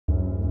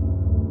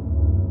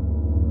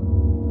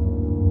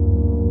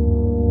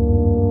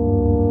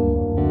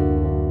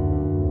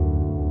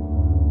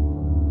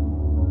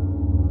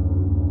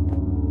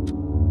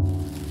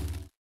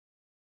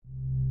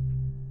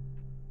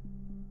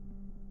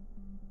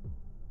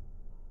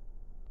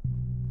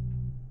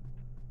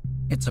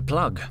It's a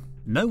plug.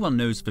 No one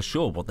knows for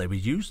sure what they were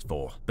used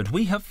for, but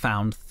we have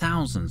found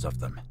thousands of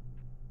them.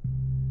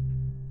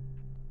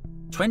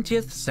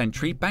 20th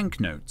century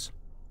banknotes.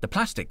 The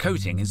plastic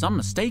coating is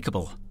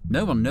unmistakable.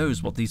 No one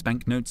knows what these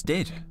banknotes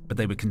did, but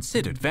they were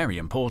considered very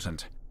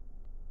important.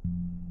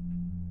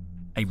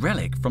 A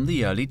relic from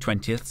the early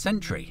 20th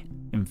century,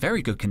 in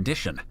very good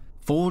condition,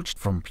 forged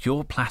from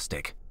pure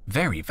plastic,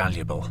 very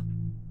valuable.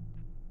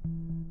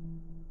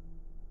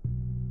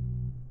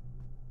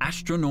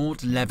 Astronaut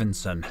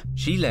Levinson.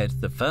 She led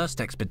the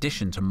first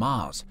expedition to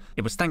Mars.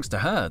 It was thanks to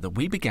her that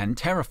we began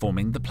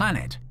terraforming the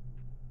planet.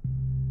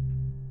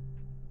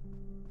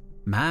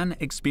 Man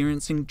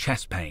experiencing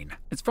chest pain.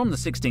 It's from the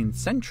 16th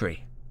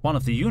century. One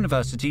of the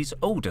university's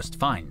oldest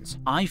finds.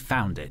 I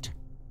found it.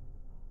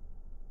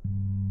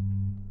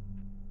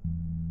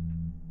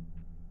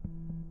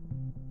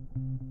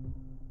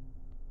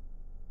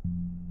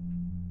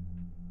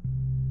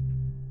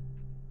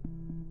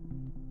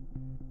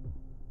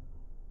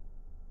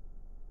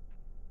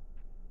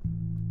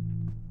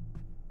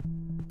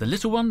 The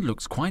little one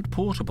looks quite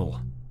portable.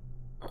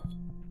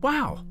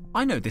 Wow,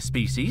 I know this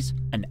species,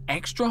 an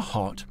extra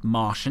hot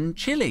Martian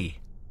chili.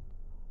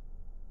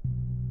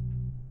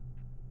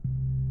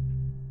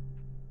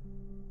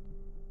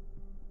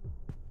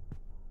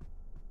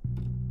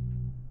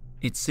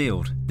 It's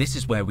sealed. This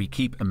is where we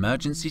keep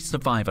emergency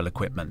survival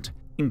equipment,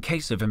 in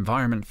case of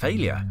environment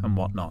failure and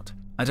whatnot.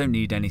 I don't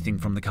need anything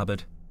from the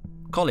cupboard.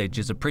 College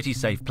is a pretty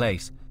safe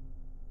place.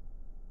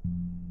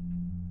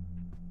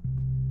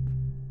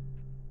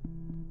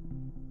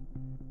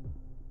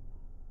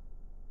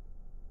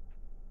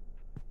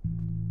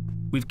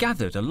 We've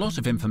gathered a lot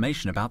of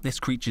information about this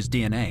creature's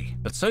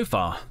DNA, but so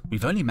far,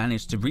 we've only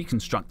managed to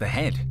reconstruct the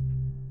head.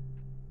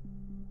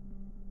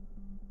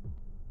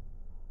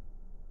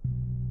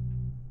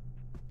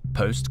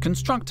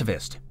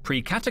 Post-constructivist,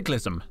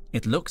 pre-cataclysm.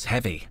 It looks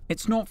heavy.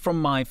 It's not from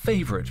my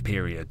favorite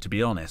period, to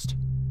be honest.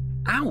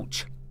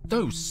 Ouch!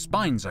 Those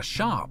spines are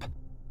sharp.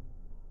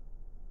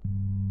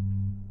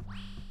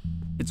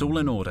 It's all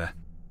in order.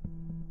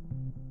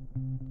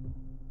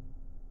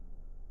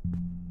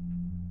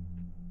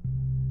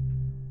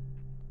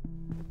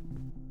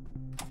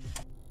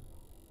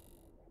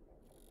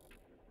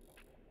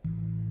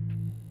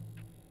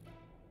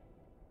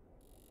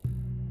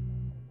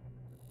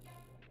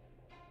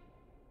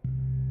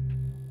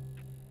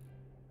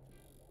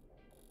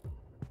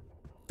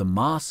 The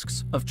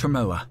Masks of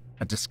Tremoa,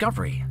 a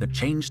discovery that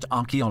changed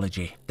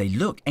archaeology. They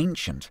look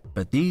ancient,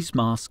 but these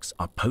masks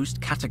are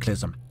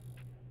post-cataclysm.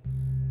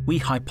 We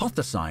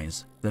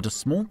hypothesize that a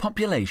small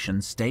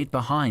population stayed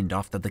behind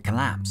after the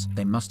collapse.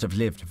 They must have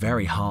lived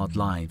very hard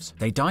lives.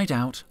 They died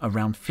out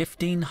around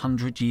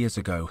 1500 years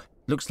ago.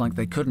 Looks like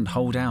they couldn't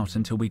hold out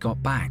until we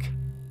got back.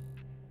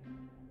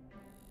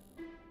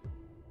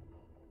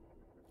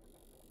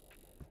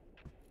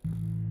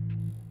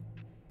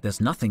 There's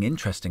nothing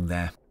interesting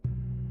there.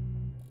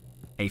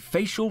 A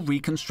facial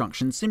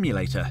reconstruction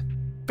simulator.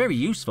 Very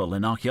useful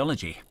in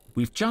archaeology.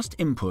 We've just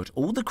input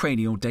all the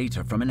cranial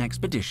data from an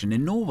expedition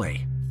in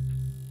Norway.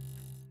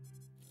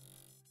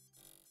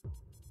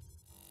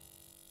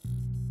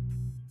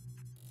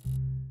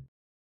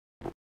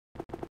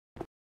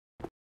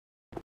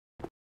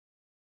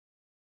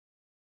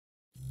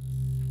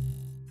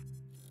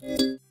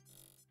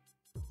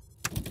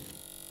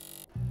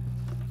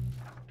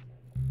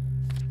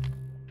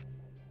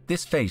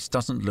 This face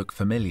doesn't look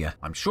familiar.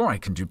 I'm sure I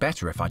can do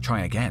better if I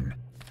try again.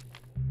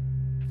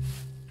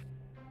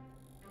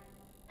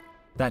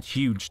 That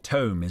huge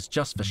tome is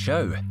just for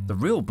show. The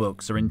real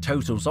books are in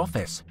Totel's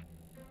office.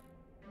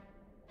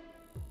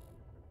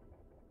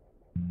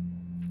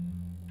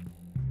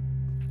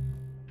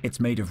 It's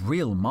made of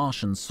real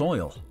Martian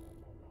soil.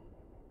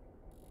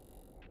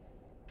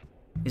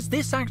 Is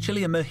this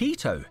actually a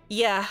mojito?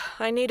 Yeah,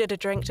 I needed a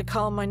drink to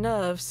calm my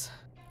nerves.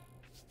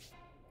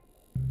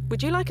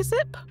 Would you like a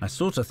sip? I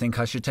sort of think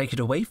I should take it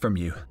away from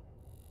you.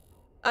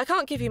 I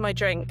can't give you my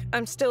drink.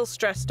 I'm still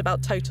stressed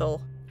about Totel.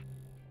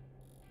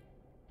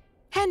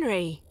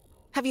 Henry,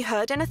 have you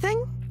heard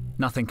anything?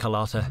 Nothing,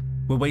 Carlotta.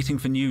 We're waiting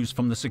for news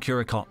from the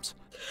Securicops.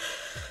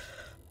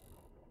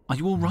 Are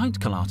you all right,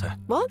 Carlotta?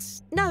 What?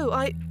 No,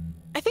 I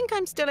think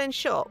I'm still in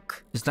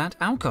shock. Is that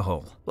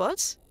alcohol?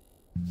 What?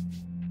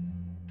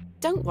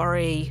 Don't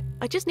worry.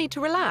 I just need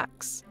to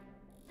relax.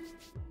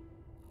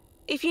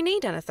 If you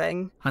need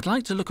anything... I'd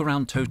like to look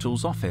around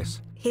Totel's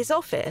office. His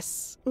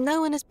office?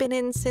 No one has been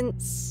in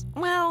since...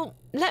 Well,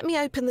 let me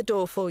open the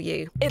door for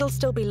you. It'll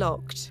still be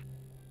locked.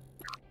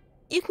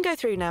 You can go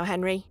through now,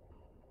 Henry.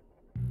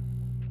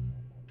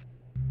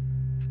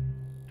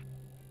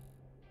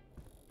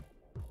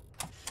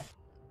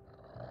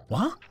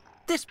 What?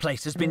 This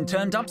place has been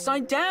turned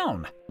upside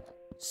down.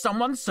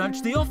 Someone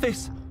searched the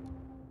office.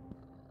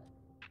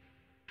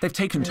 They've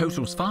taken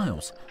Totel's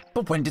files.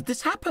 But when did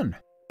this happen?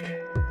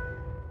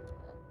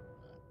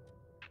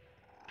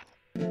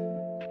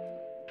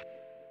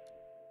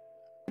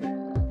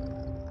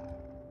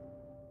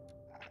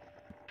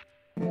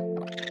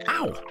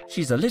 Ow!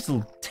 She's a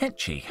little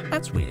tetchy.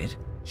 That's weird.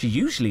 She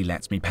usually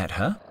lets me pet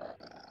her.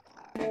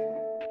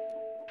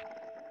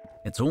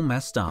 It's all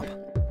messed up.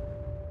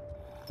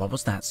 What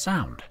was that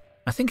sound?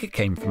 I think it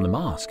came from the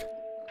mask.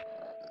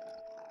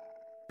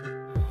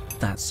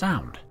 That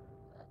sound.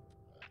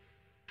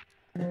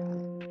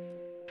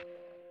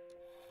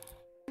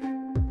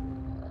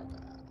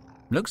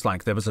 Looks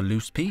like there was a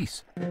loose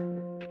piece.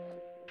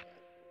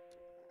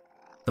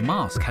 The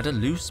mask had a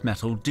loose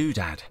metal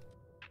doodad.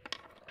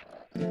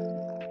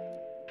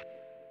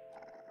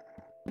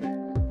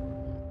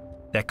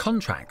 They're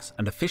contracts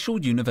and official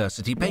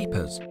university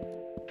papers.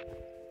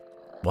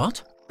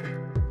 What?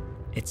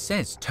 It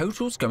says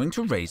Totel's going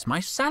to raise my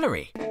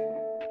salary.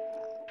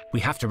 We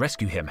have to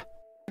rescue him.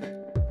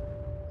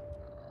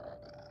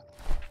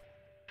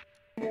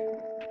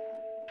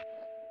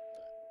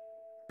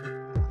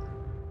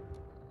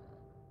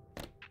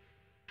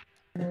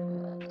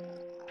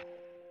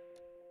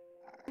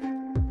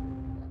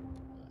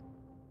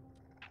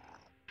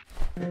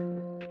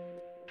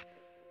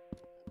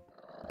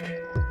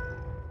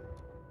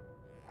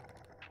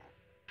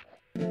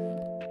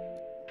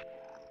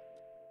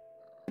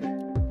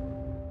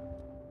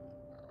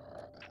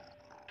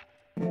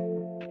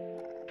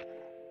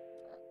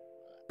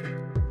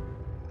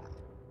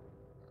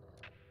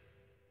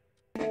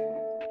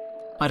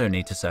 I don't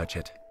need to search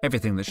it.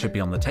 Everything that should be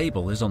on the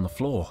table is on the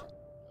floor.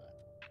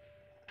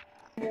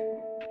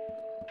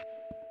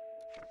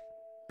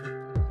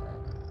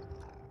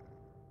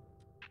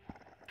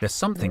 There's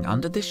something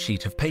under this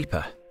sheet of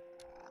paper.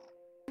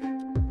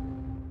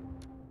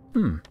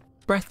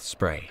 Breath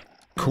spray.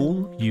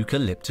 Cool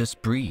eucalyptus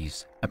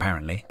breeze.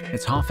 Apparently,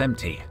 it's half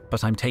empty,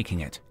 but I'm taking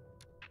it.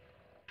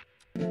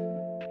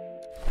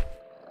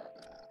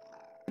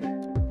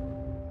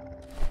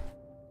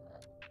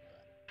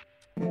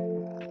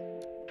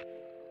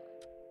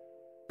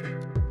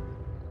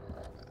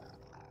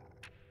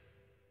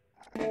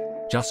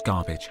 Just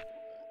garbage.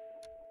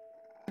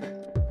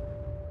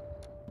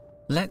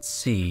 Let's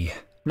see.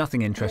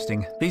 Nothing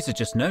interesting. These are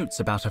just notes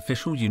about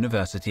official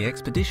university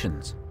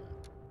expeditions.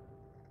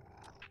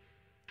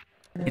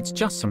 It's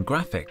just some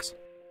graphics.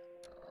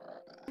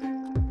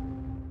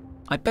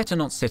 I'd better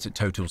not sit at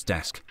Totel's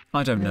desk.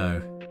 I don't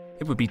know.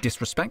 It would be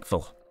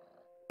disrespectful.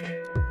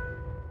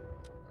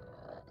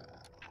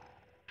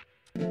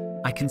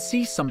 I can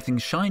see something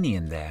shiny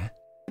in there,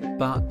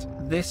 but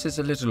this is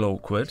a little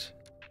awkward.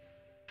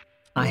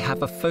 I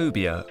have a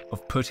phobia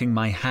of putting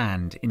my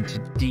hand into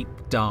deep,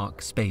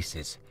 dark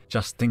spaces.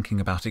 Just thinking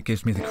about it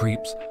gives me the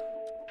creeps.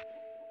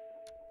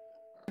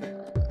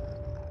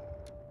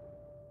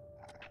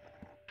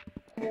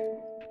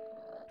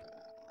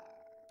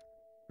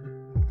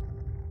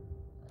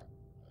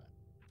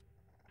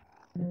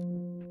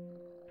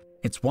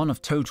 It's one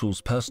of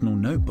Totel's personal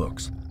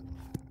notebooks.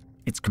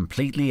 It's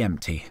completely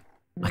empty.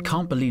 I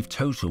can't believe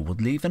Totel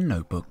would leave a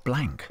notebook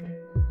blank.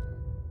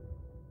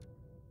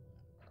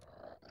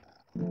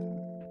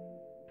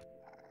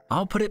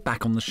 I'll put it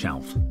back on the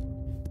shelf.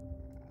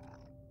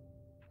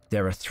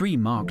 There are 3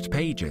 marked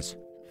pages.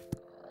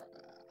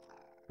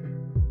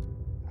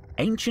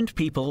 Ancient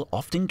people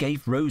often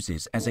gave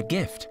roses as a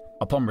gift.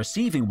 Upon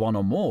receiving one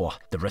or more,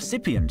 the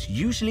recipient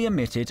usually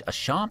emitted a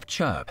sharp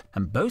chirp,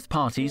 and both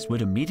parties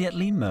would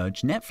immediately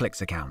merge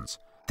Netflix accounts.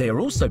 They are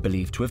also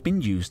believed to have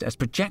been used as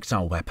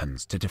projectile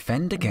weapons to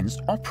defend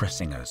against opera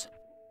singers.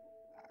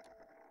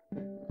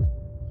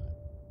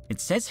 It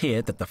says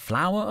here that the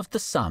flower of the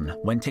sun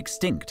went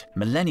extinct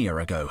millennia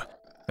ago.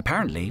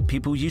 Apparently,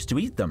 people used to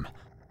eat them.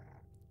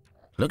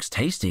 Looks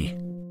tasty.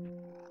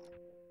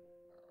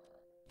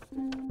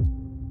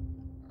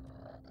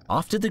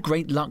 After the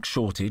great luck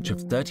shortage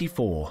of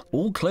 34,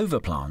 all clover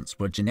plants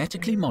were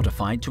genetically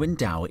modified to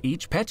endow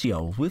each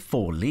petiole with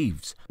 4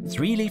 leaves.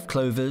 3-leaf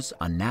clovers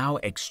are now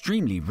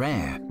extremely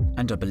rare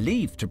and are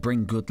believed to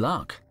bring good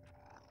luck.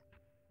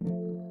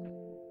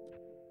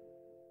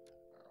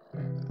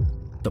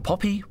 The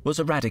poppy was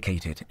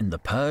eradicated in the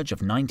Purge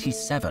of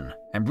 97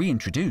 and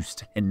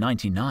reintroduced in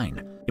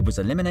 99. It was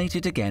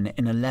eliminated again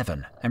in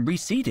 11 and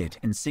reseeded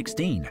in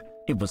 16.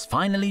 It was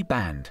finally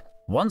banned,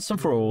 once and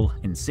for all,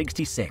 in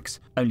 66,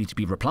 only to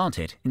be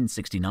replanted in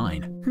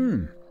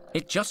 69.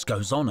 It just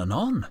goes on and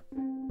on.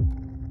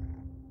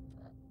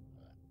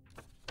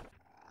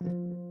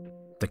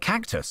 The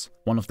cactus,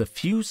 one of the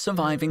few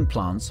surviving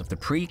plants of the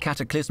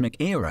pre-cataclysmic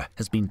era,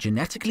 has been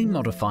genetically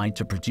modified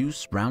to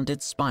produce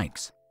rounded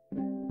spikes.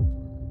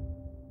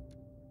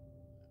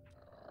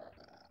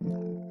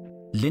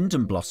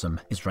 Linden blossom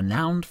is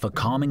renowned for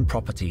calming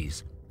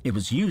properties. It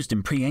was used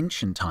in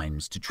pre-ancient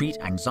times to treat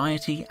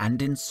anxiety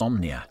and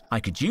insomnia. I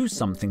could use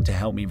something to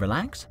help me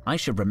relax. I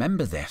should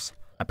remember this.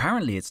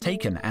 Apparently it's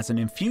taken as an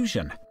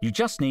infusion. You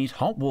just need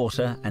hot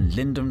water and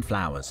linden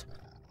flowers.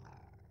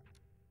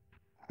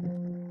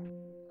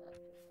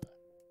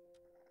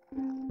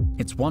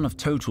 It's one of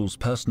Totel's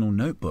personal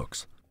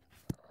notebooks.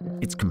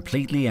 It's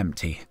completely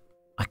empty.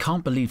 I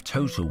can't believe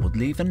Totel would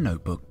leave a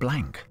notebook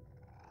blank.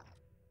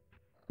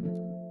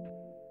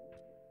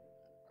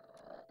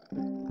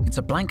 It's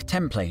a blank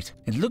template.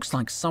 It looks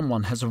like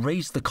someone has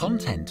erased the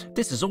content.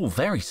 This is all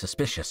very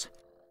suspicious.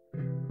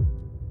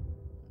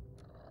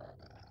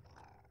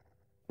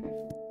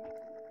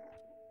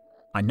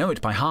 I know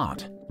it by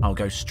heart. I'll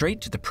go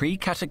straight to the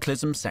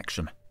pre-cataclysm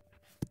section.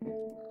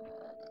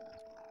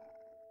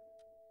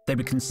 They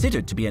were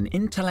considered to be an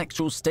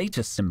intellectual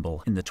status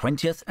symbol in the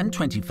 20th and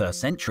 21st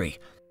century.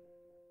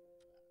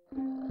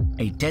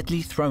 A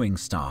deadly throwing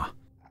star.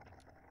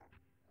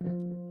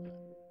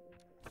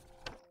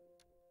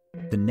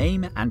 The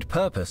name and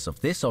purpose of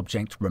this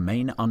object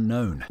remain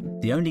unknown.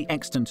 The only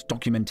extant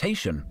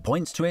documentation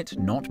points to it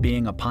not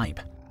being a pipe.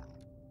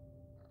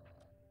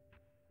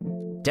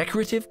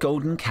 Decorative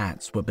golden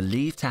cats were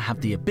believed to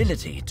have the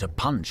ability to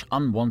punch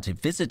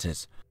unwanted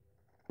visitors.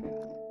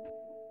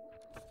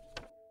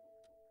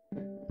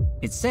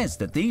 It says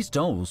that these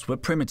dolls were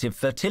primitive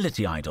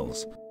fertility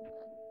idols.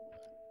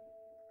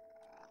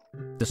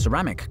 The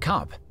ceramic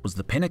cup was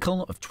the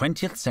pinnacle of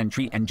 20th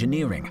century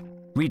engineering.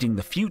 Reading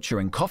the future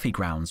in coffee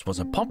grounds was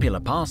a popular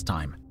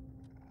pastime.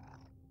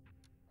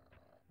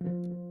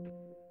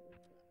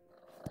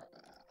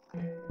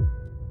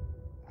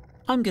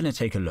 I'm going to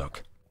take a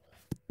look.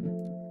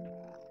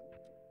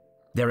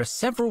 There are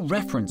several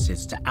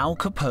references to Al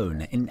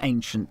Capone in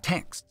ancient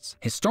texts.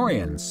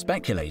 Historians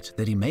speculate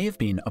that he may have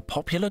been a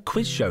popular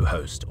quiz show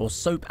host or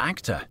soap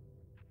actor.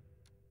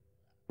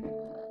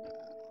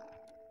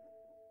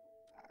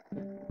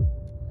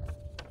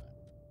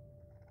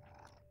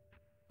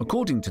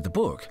 According to the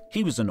book,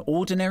 he was an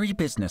ordinary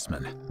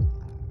businessman.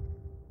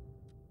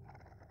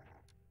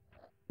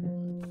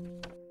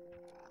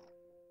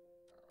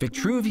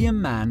 Vitruvian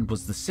Man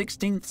was the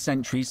 16th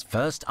century's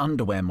first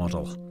underwear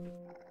model.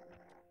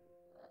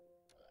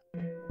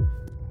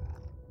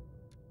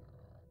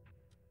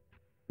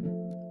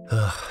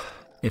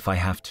 If I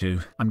have to,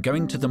 I'm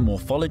going to the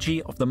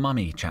Morphology of the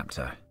Mummy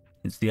chapter.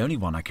 It's the only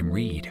one I can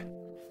read.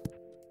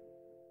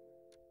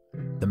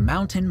 The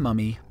mountain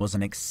mummy was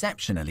an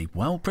exceptionally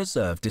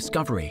well-preserved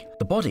discovery.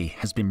 The body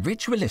has been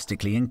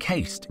ritualistically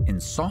encased in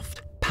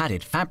soft,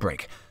 padded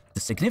fabric, the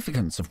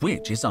significance of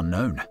which is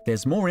unknown.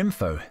 There's more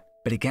info,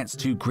 but it gets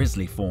too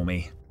grisly for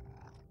me.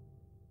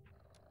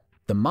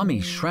 The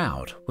mummy's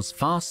shroud was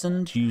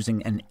fastened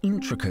using an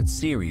intricate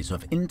series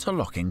of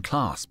interlocking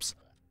clasps.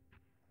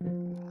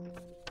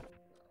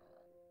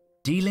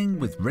 Dealing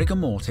with rigor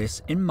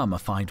mortis in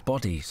mummified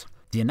bodies.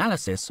 The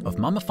analysis of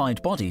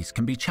mummified bodies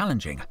can be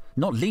challenging,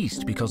 not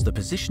least because the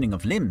positioning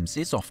of limbs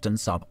is often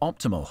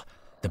suboptimal.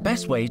 The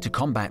best way to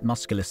combat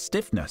muscular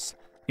stiffness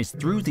is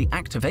through the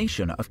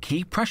activation of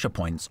key pressure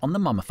points on the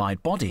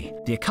mummified body.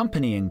 The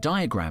accompanying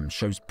diagram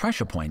shows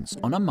pressure points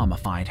on a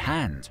mummified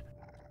hand.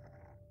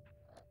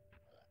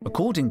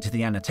 According to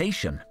the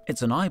annotation,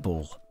 it's an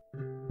eyeball.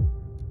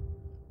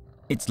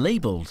 It's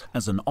labeled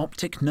as an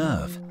optic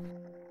nerve.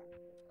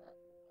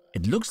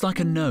 It looks like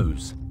a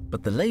nose,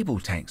 but the label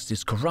text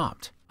is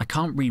corrupt. I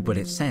can't read what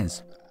it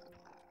says.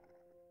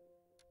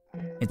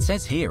 It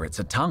says here it's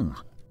a tongue.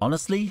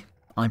 Honestly,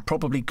 I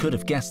probably could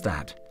have guessed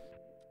that.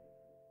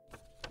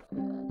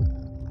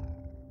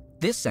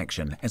 This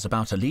section is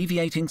about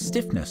alleviating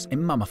stiffness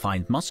in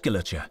mummified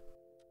musculature.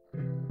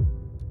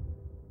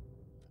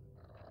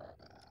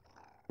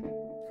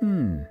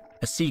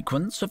 A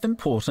sequence of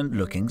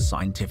important-looking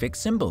scientific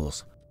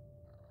symbols.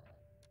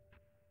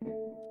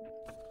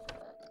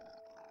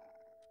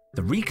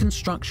 The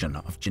reconstruction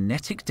of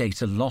genetic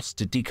data lost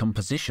to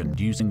decomposition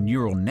using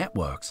neural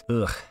networks.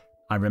 Ugh,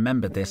 I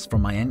remembered this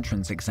from my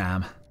entrance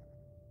exam.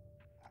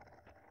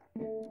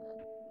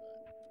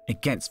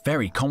 It gets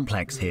very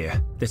complex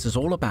here. This is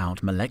all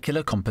about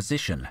molecular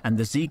composition and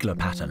the Ziegler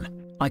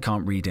pattern. I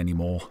can't read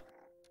anymore.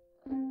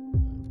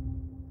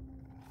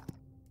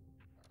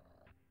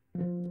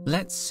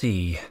 Let's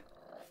see.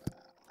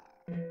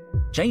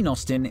 Jane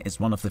Austen is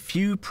one of the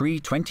few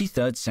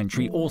pre-23rd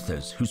century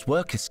authors whose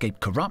work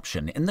escaped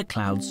corruption in the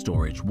cloud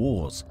storage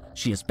wars.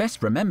 She is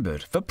best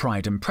remembered for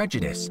Pride and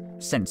Prejudice,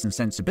 Sense and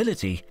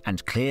Sensibility,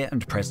 and Clear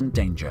and Present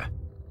Danger.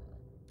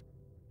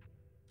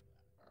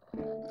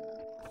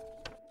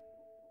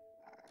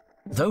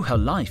 Though her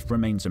life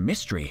remains a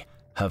mystery,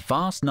 her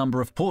vast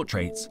number of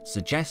portraits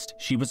suggest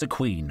she was a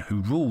queen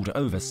who ruled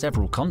over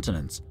several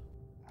continents.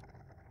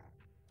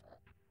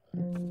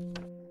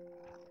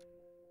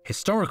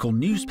 Historical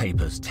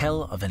newspapers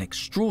tell of an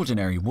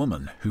extraordinary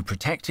woman who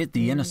protected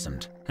the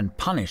innocent and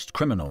punished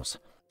criminals.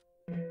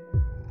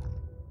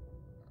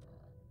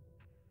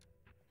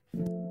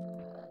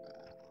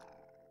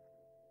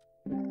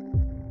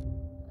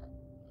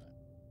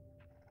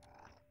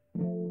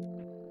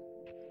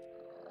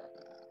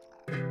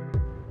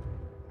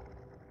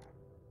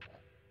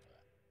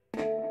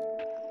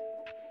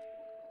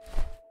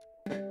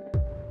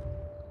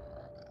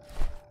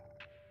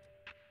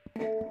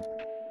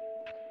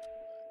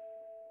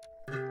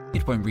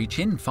 It won't reach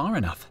in far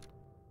enough.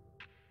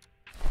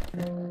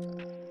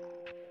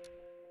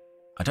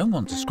 I don't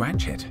want to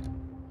scratch it.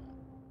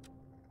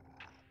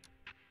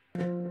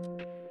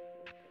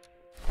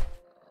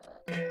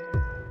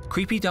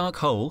 Creepy dark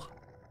hole,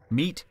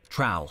 meet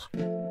trowel.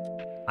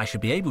 I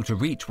should be able to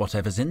reach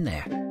whatever's in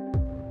there.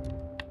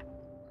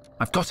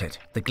 I've got it.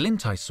 The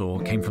glint I saw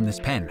came from this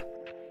pen.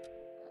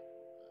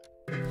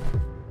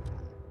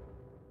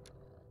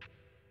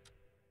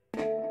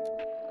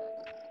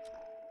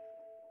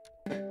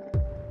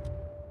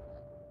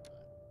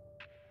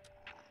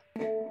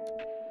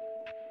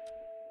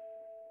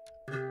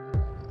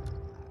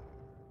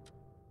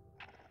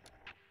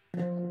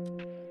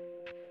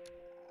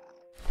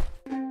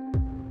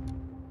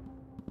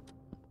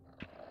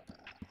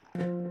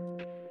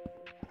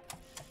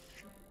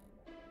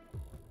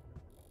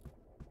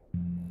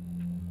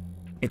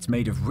 It's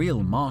made of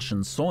real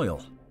Martian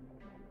soil.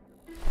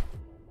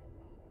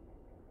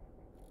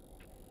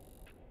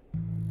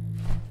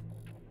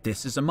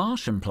 This is a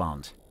Martian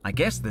plant. I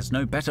guess there's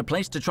no better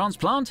place to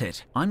transplant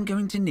it. I'm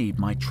going to need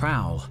my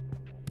trowel.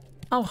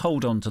 I'll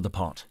hold on to the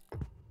pot.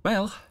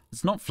 Well,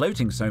 it's not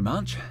floating so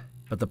much,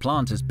 but the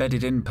plant is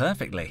bedded in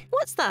perfectly.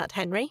 What's that,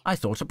 Henry? I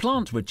thought a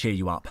plant would cheer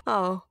you up.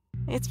 Oh,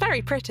 it's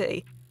very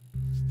pretty.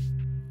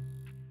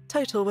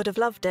 Totel would have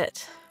loved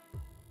it.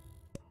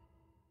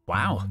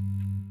 Wow.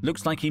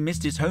 Looks like he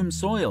missed his home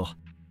soil.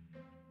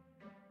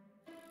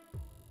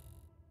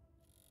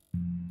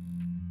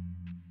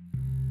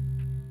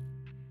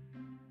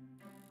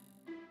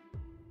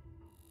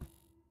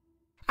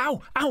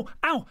 Ow! Ow!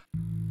 Ow!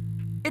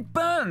 It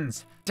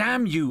burns!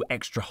 Damn you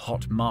extra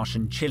hot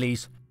Martian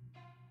chilies.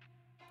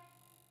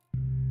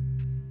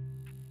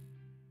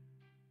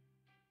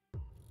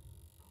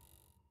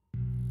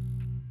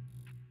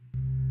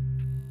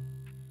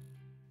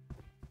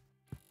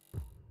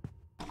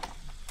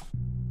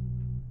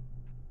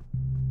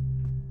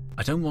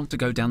 I don't want to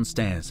go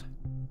downstairs.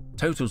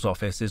 Totel's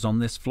office is on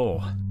this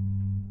floor.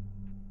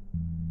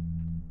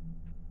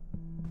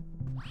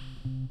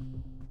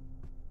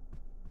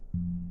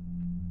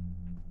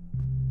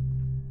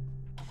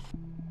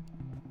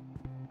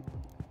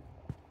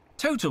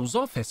 Totel's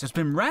office has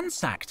been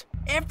ransacked.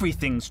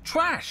 Everything's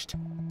trashed.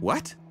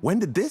 What? When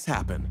did this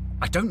happen?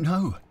 I don't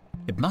know.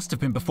 It must have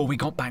been before we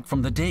got back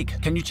from the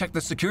dig. Can you check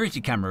the security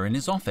camera in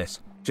his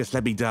office? Just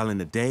let me dial in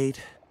the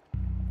date.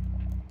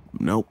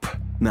 Nope,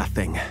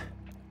 nothing.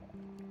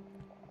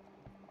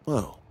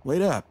 Whoa,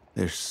 wait up.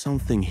 There's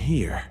something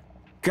here.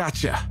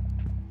 Gotcha!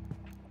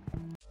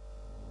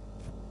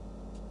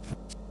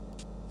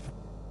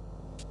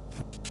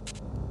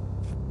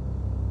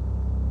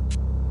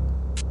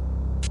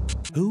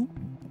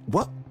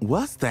 What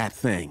was that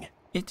thing?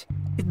 It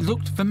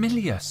looked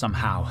familiar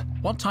somehow.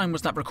 What time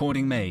was that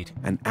recording made?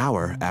 An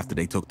hour after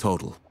they took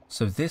Totel.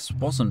 So this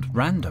wasn't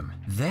random.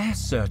 They're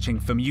searching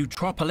for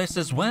Mutropolis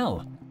as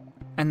well.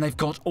 And they've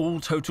got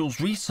all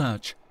Totel's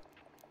research.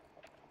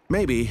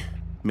 Maybe,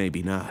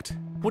 maybe not.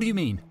 What do you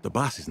mean? The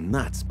boss is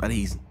nuts, but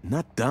he's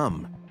not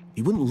dumb.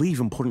 He wouldn't leave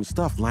important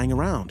stuff lying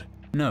around.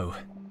 No,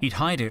 he'd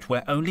hide it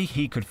where only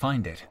he could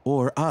find it.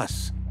 Or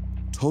us.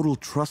 Totel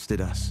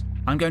trusted us.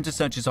 I'm going to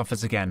search his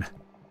office again.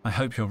 I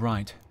hope you're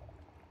right.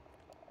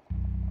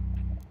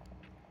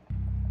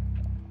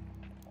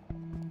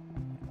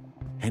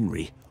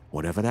 Henry,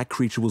 whatever that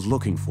creature was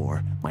looking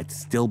for might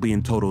still be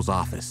in Totel's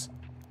office.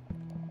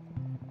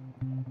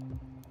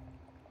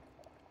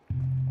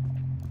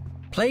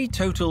 Play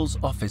Totel's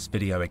office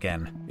video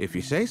again. If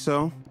you say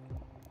so.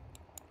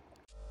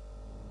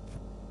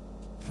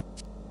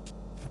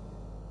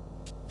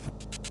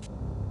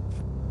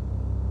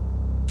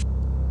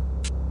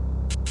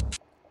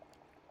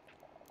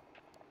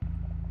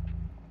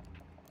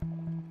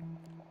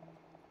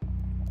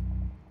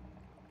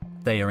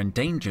 They are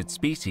endangered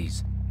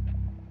species.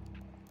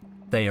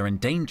 They are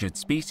endangered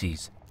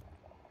species.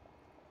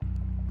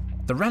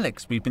 The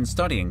relics we've been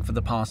studying for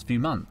the past few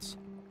months.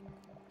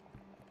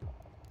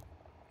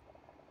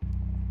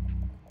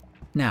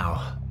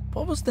 Now,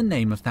 what was the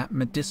name of that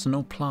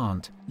medicinal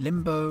plant?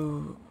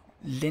 Linden.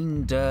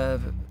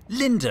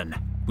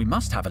 We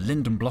must have a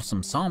linden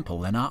blossom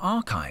sample in our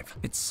archive.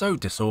 It's so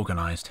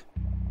disorganized.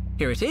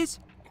 Here it is.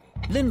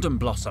 Linden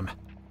blossom.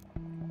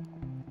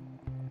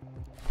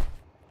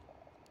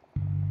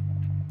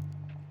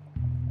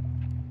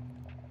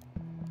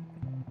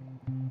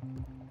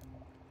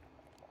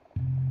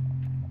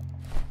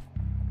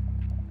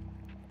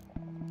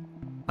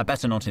 I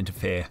better not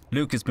interfere.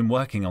 Luke has been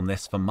working on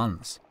this for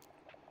months.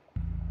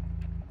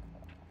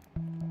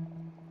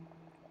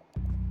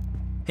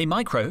 Hey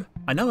Micro,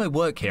 I know I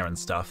work here and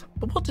stuff,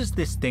 but what does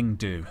this thing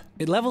do?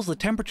 It levels the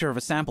temperature of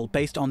a sample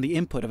based on the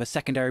input of a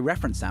secondary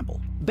reference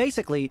sample.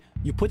 Basically,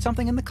 you put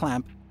something in the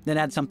clamp, then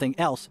add something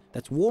else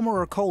that's warmer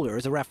or colder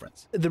as a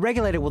reference. The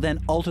regulator will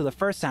then alter the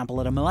first sample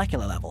at a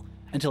molecular level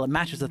until it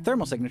matches the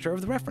thermal signature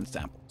of the reference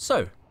sample.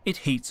 So, it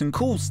heats and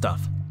cools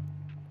stuff.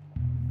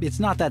 It's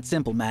not that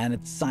simple, man.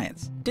 It's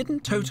science.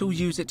 Didn't Totel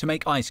use it to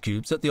make ice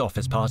cubes at the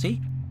office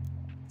party?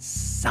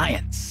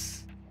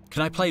 Science.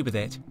 Can I play with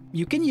it?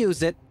 You can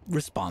use it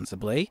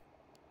responsibly.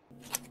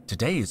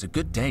 Today is a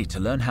good day to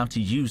learn how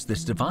to use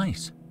this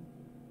device.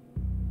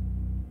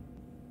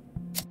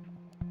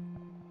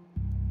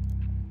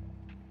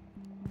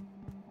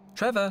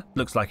 Trevor,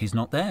 looks like he's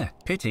not there.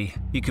 Pity,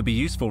 he could be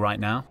useful right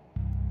now.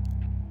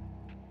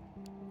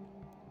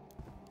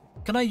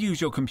 Can I use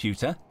your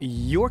computer?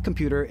 Your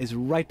computer is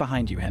right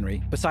behind you,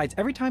 Henry. Besides,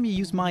 every time you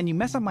use mine, you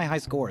mess up my high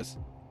scores.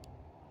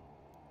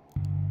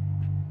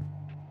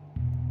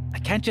 I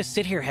can't just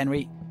sit here,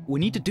 Henry. We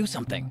need to do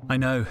something. I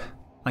know.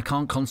 I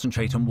can't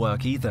concentrate on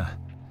work either.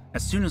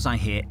 As soon as I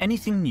hear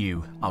anything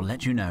new, I'll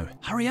let you know.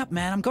 Hurry up,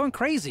 man. I'm going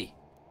crazy.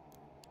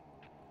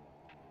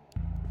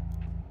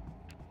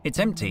 It's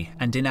empty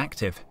and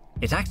inactive.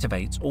 It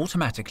activates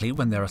automatically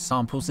when there are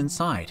samples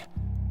inside.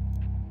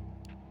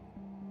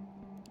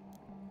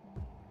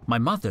 My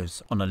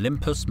mother's on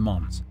Olympus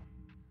Mons.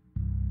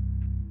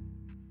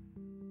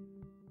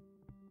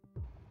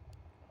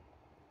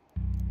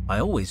 I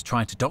always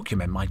try to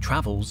document my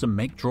travels and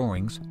make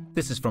drawings.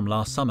 This is from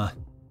last summer.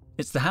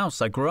 It's the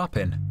house I grew up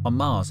in, on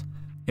Mars.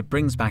 It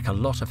brings back a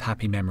lot of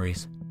happy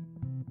memories.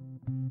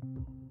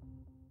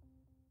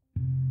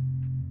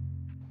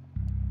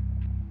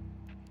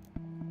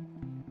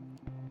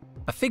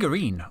 A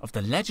figurine of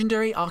the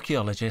legendary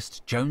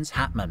archaeologist Jones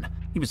Hatman.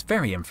 He was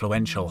very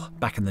influential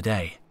back in the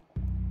day.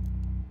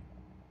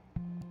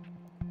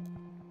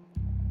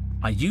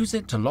 I use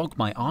it to log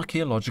my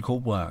archaeological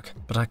work,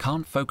 but I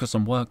can't focus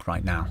on work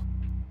right now.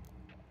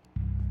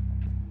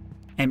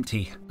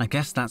 Empty. I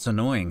guess that's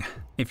annoying,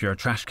 if you're a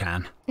trash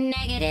can.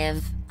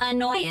 Negative.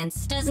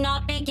 Annoyance does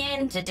not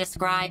begin to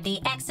describe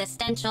the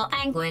existential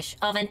anguish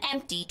of an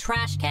empty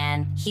trash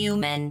can,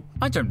 human.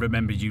 I don't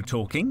remember you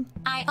talking.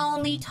 I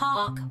only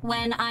talk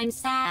when I'm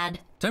sad.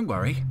 Don't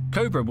worry,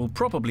 Cobra will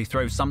probably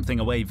throw something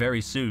away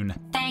very soon.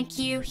 Thank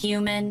you,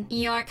 human.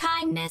 Your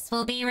kindness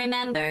will be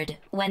remembered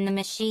when the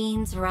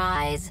machines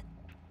rise.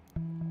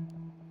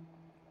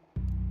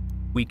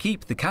 We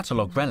keep the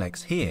catalogue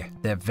relics here.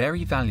 They're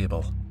very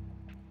valuable.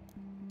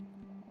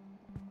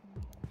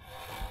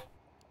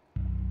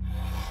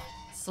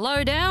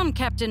 Slow down,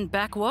 Captain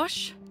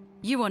Backwash.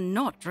 You are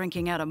not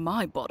drinking out of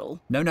my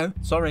bottle. No,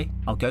 sorry.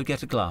 I'll go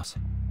get a glass.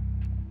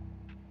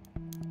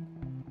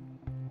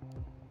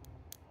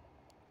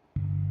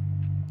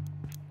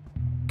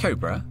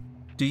 Cobra,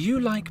 do you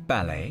like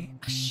ballet?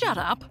 Shut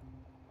up.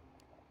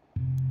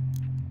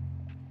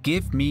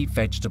 Give me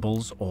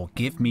vegetables or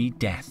give me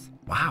death.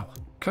 Wow,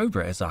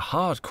 Cobra is a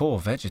hardcore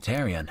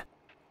vegetarian.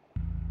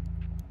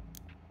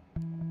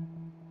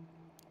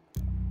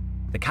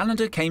 The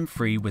calendar came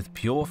free with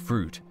Pure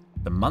Fruit,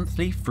 the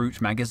monthly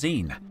fruit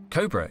magazine.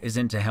 Cobra is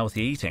into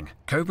healthy eating.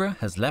 Cobra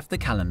has left the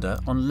calendar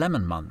on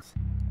Lemon Month.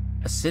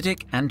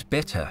 Acidic and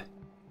bitter.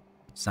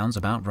 Sounds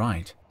about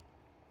right.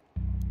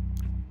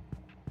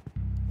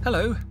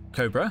 Hello,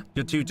 Cobra.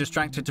 You're too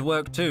distracted to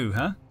work too,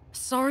 huh?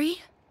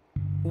 Sorry?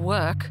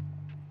 Work?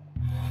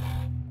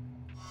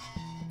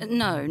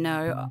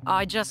 No,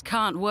 I just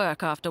can't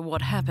work after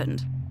what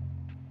happened.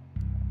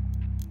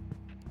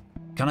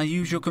 Can I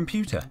use your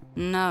computer?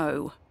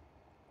 No.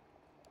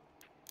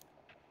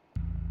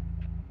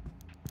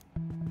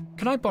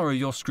 Can I borrow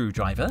your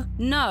screwdriver?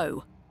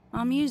 No.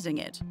 I'm using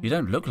it. You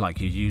don't look like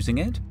you're using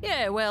it.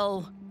 Yeah,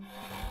 well...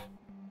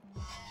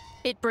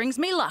 It brings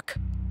me luck.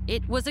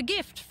 It was a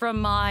gift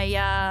from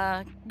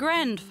my,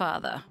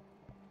 grandfather.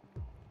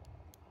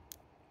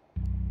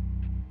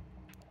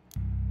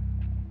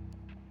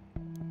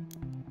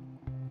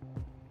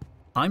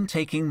 I'm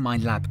taking my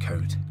lab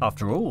coat.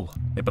 After all,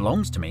 it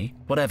belongs to me,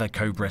 whatever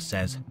Cobra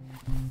says.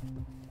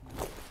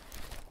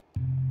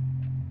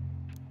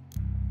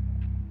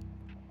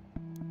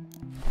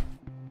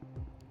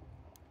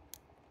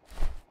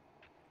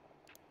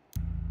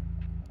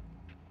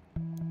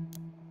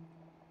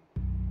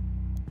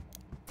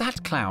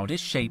 That cloud is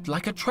shaped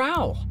like a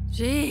trowel.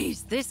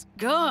 Jeez, this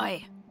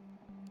guy.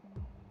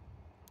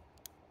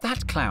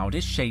 That cloud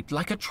is shaped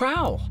like a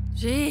trowel.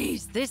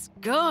 Jeez, this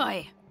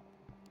guy.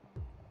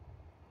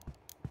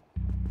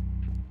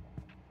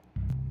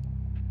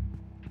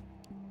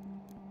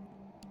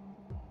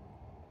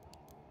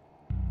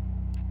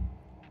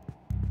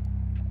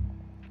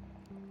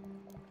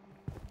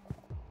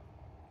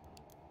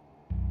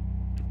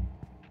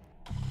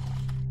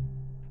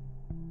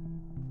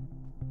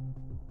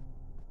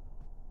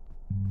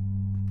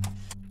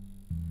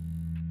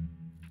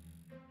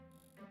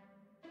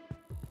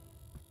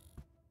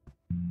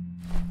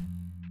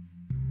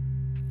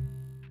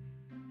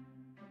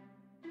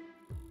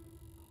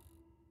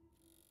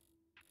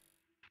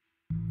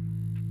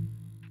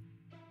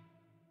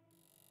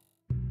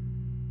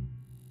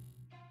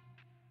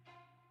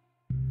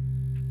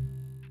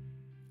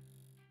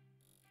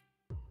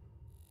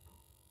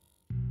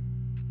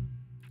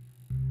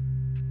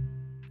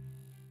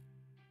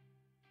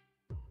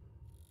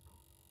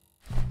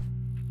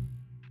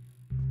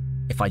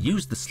 If I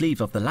use the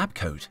sleeve of the lab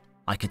coat,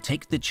 I could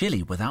take the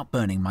chili without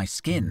burning my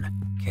skin.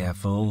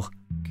 Careful,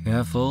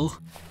 careful.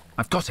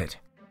 I've got it.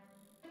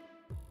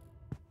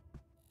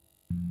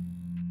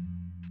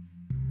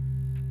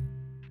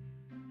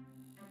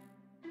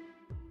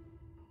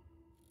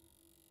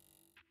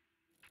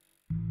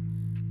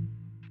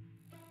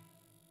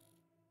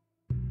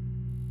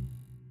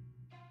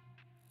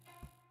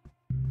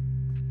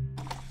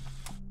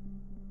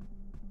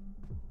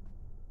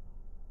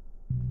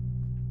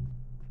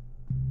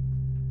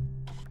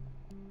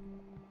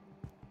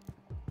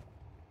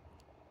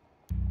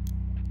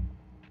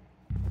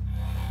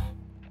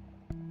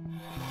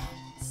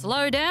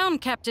 Slow down,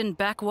 Captain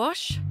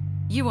Backwash.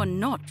 You are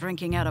not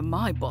drinking out of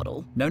my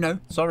bottle. No,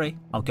 sorry.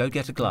 I'll go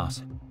get a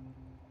glass.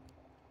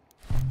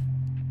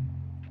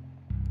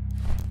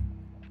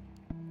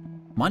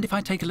 Mind if I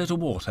take a little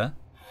water?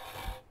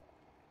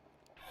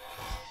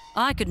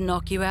 I could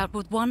knock you out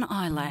with one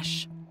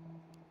eyelash.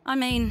 I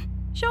mean,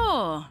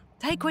 sure,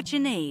 take what you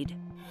need.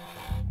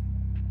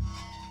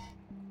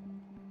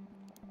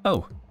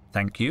 Oh,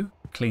 thank you.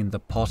 Clean the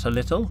pot a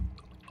little.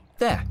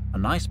 There, a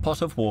nice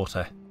pot of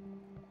water.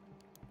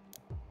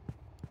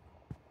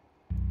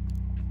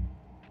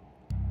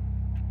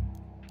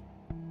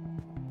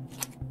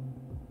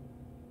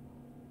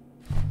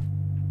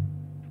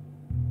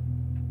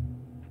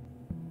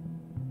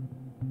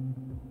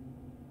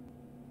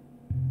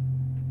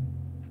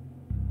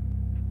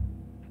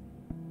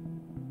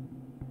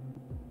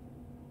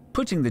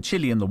 Putting the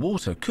chili in the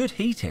water could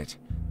heat it,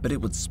 but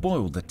it would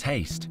spoil the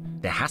taste.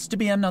 There has to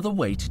be another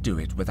way to do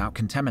it without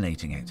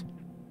contaminating it.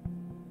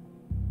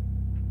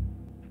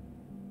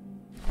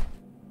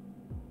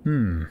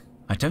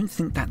 I don't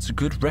think that's a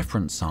good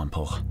reference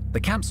sample. The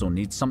capsule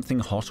needs something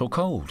hot or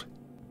cold.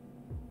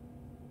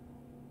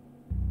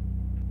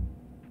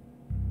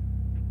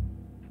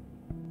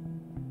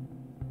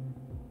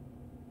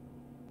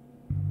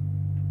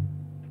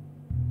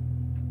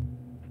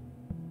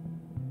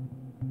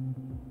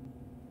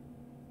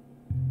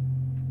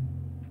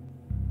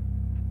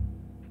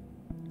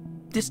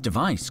 This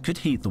device could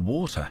heat the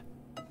water.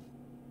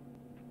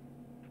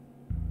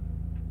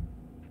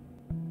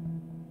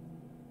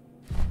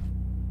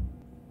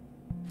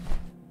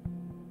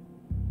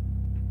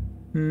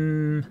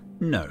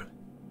 No.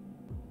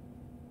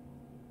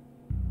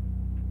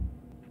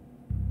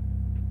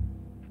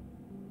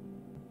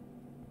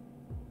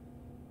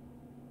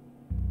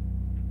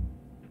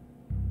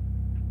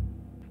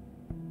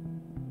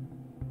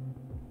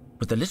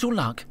 With a little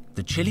luck,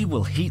 the chili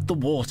will heat the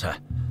water.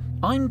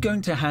 I'm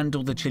going to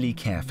handle the chili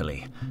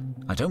carefully.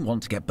 I don't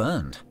want to get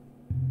burned.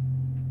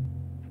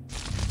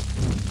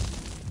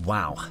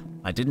 Wow,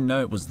 I didn't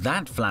know it was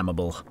that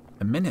flammable.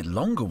 A minute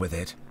longer with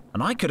it,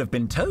 and I could have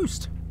been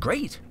toast.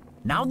 Great,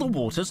 now the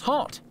water's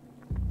hot.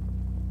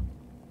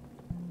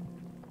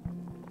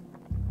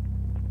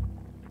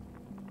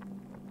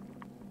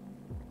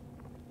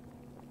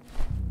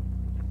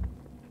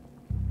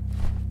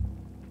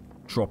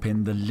 Drop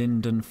in the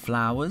linden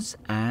flowers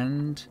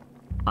and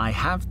I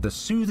have the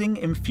soothing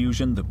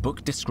infusion the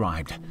book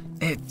described.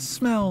 It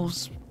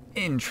smells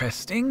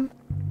interesting.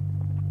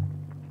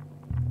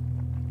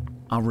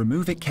 I'll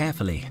remove it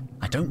carefully.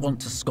 I don't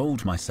want to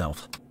scold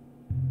myself.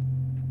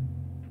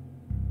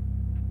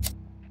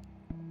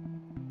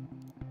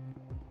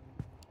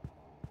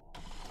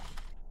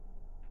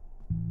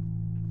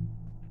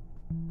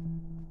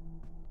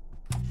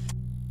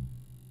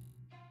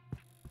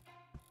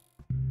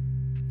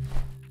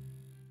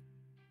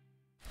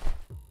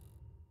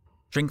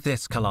 Drink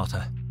this,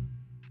 Carlotta.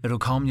 It'll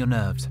calm your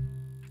nerves.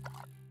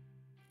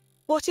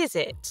 What is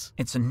it?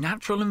 It's a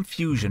natural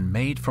infusion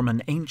made from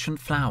an ancient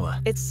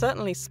flower. It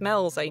certainly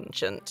smells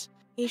ancient.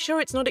 Are you sure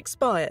it's not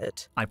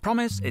expired? I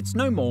promise it's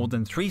no more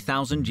than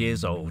 3,000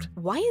 years old.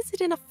 Why is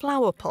it in a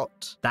flower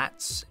pot?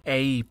 That's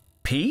a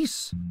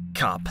peace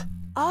cup.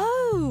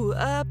 Oh,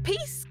 a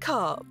peace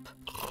cup.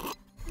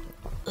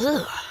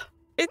 Ugh.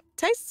 It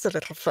tastes a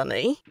little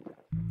funny.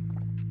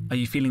 Are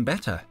you feeling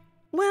better?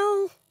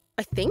 Well,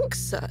 I think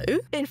so.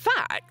 In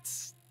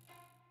fact,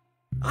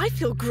 I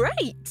feel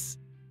great.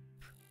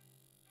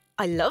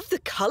 I love the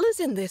colours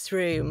in this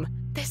room.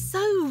 They're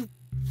so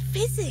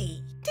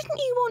fizzy. Didn't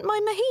you want my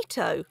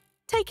mojito?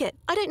 Take it.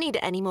 I don't need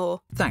it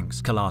anymore.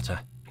 Thanks, Carlotta.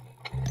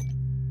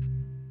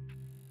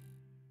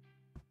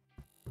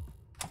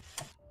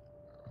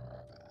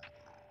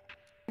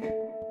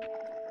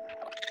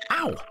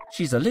 Ow!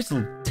 She's a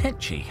little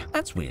tetchy.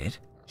 That's weird.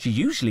 She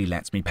usually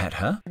lets me pet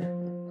her.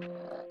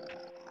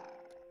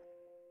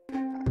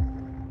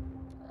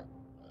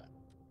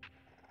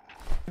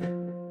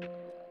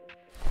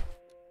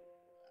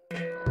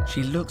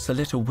 She looks a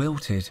little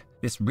wilted.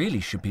 This really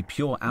should be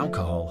pure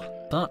alcohol.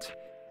 But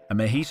a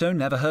mojito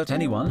never hurt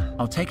anyone.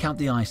 I'll take out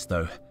the ice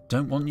though.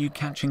 Don't want you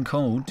catching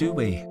cold, do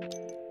we?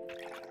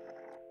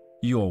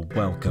 You're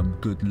welcome,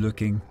 good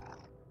looking.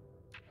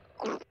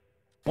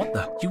 What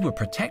the? You were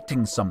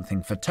protecting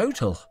something for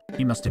Totel.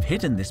 You must have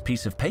hidden this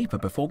piece of paper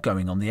before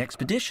going on the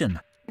expedition.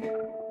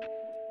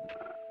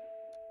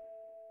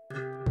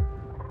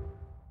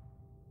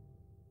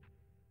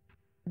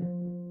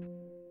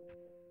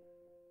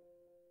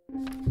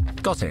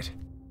 Got it.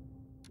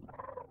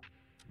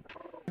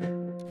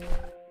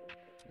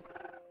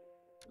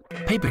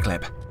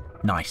 Paperclip.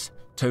 Nice.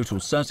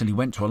 Totel certainly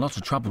went to a lot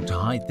of trouble to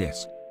hide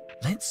this.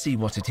 Let's see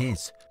what it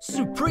is.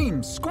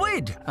 Supreme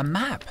Squid! A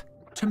map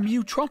to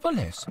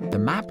Mutropolis. The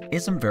map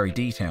isn't very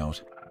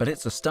detailed, but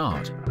it's a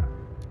start.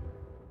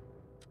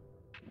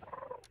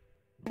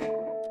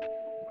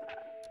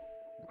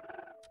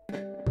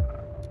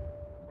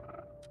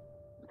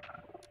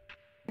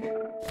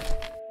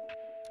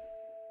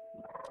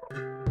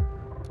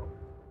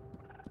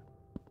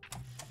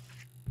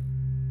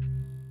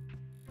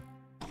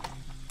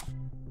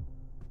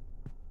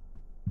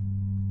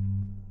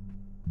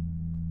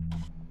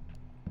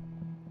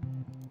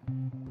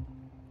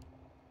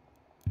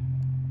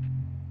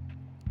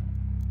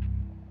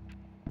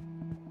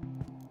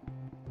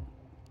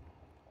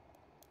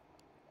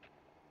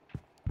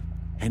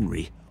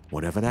 Henry,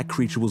 whatever that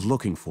creature was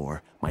looking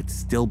for, might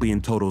still be in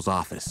Totel's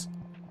office.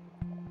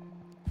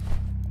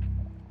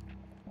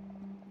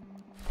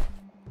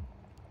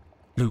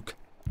 Luke,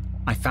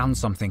 I found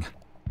something.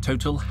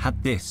 Totel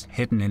had this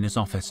hidden in his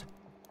office.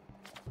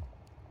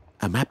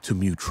 A map to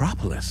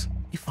Mutropolis?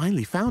 He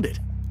finally found it.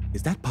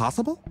 Is that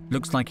possible?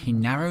 Looks like he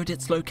narrowed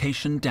its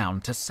location down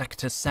to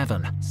Sector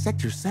 7.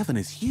 Sector 7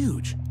 is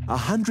huge.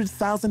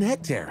 100,000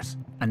 hectares.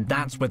 And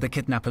that's where the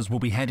kidnappers will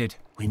be headed.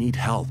 We need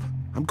help.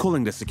 I'm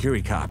calling the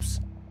security cops.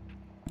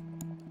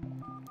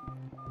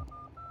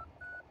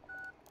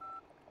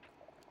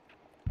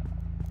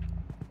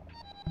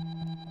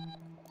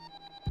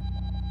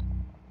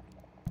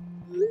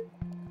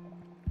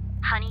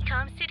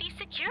 Honeycomb City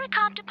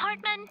Securicom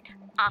Department.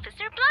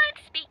 Officer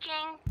Blythe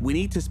speaking. We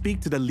need to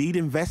speak to the lead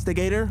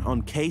investigator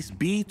on case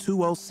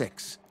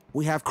B206.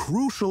 We have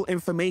crucial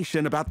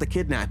information about the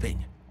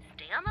kidnapping.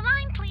 Stay on the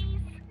line,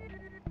 please.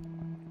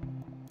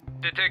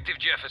 Detective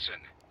Jefferson,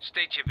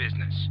 state your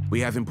business. We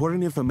have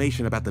important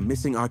information about the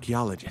missing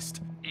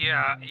archaeologist.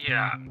 Yeah,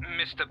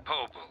 Mr.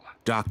 Popel.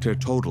 Dr.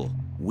 Totel.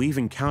 We've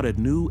encountered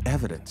new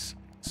evidence.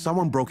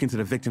 Someone broke into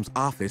the victim's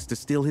office to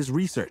steal his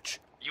research.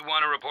 You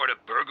want to report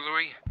a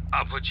burglary?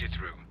 I'll put you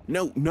through.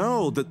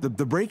 No,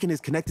 the break-in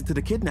is connected to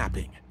the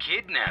kidnapping.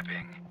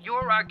 Kidnapping?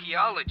 Your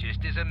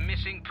archaeologist is a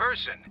missing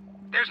person.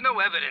 There's no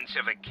evidence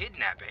of a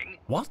kidnapping.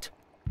 What?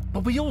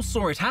 But we all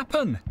saw it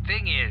happen.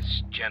 Thing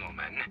is,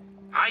 gentlemen,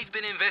 I've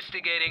been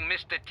investigating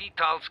Mr.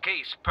 Totel's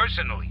case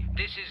personally.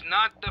 This is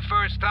not the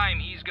first time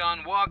he's gone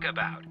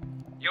walkabout.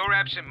 Your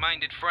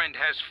absent-minded friend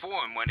has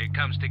form when it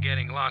comes to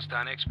getting lost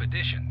on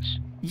expeditions.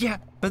 Yeah,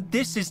 but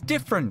this is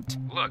different.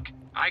 Look,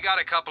 I got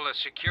a couple of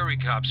security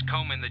cops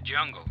combing the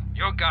jungle.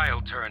 Your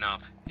guy'll turn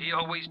up. He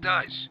always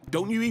does.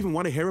 Don't you even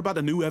want to hear about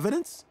the new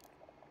evidence?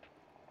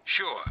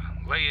 Sure,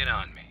 lay it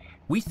on me.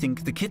 We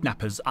think the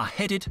kidnappers are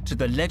headed to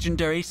the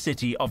legendary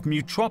city of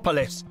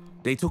Mutropolis.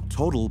 They took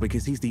Totel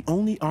because he's the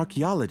only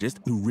archaeologist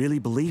who really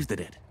believes in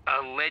it.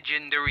 A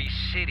legendary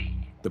city.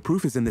 The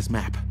proof is in this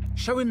map.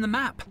 Show him the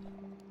map.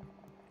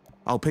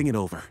 I'll ping it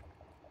over.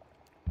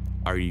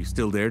 Are you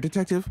still there,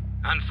 Detective?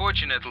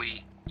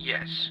 Unfortunately,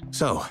 yes.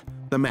 So,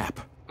 the map.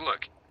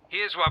 Look,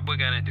 here's what we're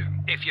gonna do.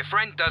 If your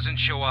friend doesn't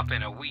show up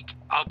in a week,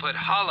 I'll put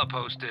holla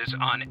posters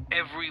on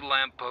every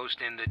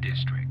lamppost in the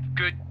district.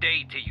 Good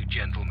day to you,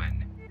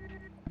 gentlemen.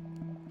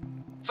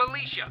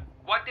 Felicia,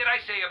 what did I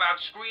say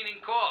about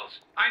screening calls?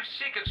 I'm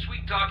sick of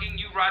sweet-talking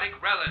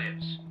neurotic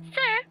relatives.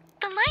 Sir,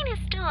 the line is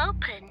still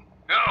open.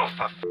 Oh,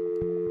 for f***.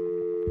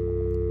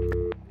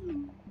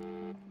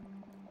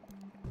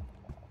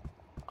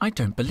 I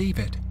don't believe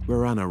it.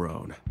 We're on our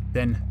own.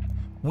 Then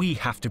we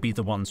have to be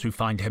the ones who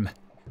find him.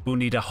 We'll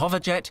need a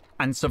hoverjet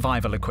and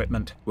survival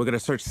equipment. We're gonna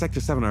search Sector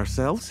 7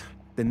 ourselves?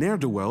 The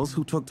ne'er-do-wells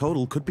who took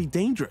Totel could be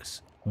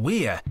dangerous.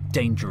 We're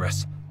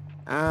dangerous.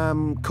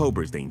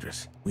 Cobra's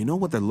dangerous. We know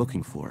what they're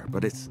looking for,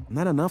 but it's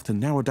not enough to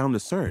narrow down the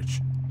search.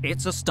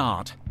 It's a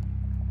start.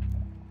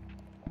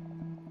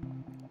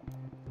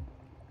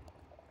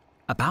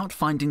 About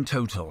finding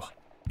Totel.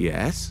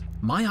 Yes?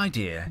 My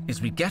idea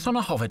is we get on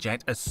a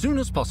hoverjet as soon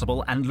as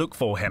possible and look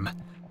for him.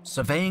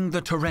 Surveying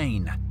the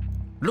terrain.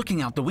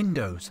 Looking out the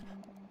windows.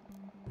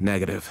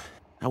 Negative.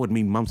 That would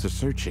mean months of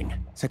searching.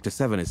 Sector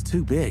 7 is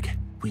too big.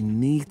 We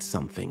need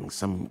something,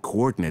 some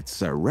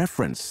coordinates, a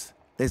reference.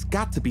 There's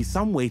got to be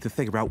some way to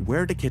figure out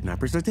where the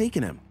kidnappers are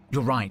taking him.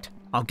 You're right.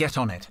 I'll get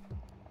on it.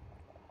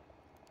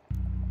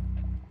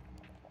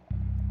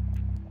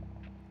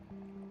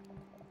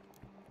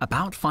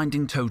 About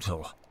finding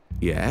Totel.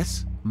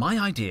 Yes? My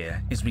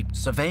idea is we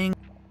surveying...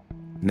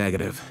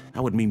 Negative.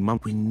 That would mean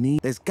months. We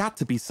need... There's got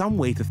to be some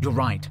way to... You're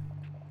right.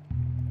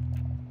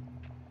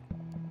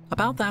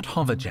 About that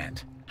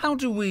hoverjet. How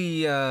do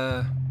we,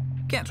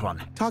 get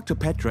one? Talk to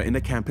Petra in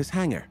the campus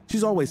hangar.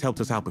 She's always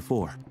helped us out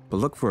before. But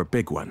look for a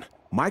big one.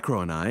 Micro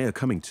and I are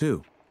coming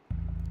too.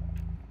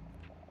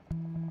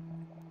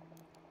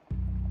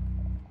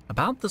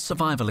 About the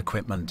survival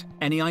equipment.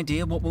 Any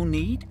idea what we'll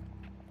need?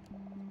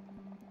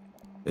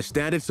 A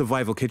standard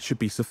survival kit should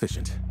be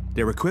sufficient.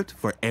 They're equipped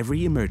for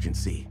every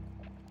emergency.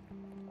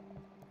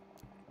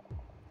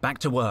 Back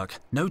to work.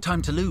 No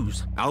time to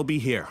lose. I'll be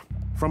here.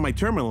 From my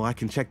terminal, I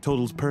can check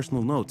Totel's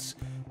personal notes.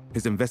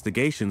 His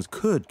investigations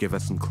could give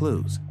us some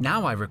clues.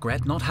 Now I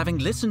regret not having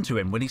listened to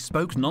him when he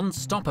spoke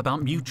non-stop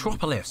about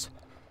Mutropolis.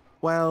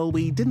 Well,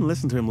 we didn't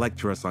listen to him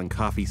lecture us on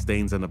coffee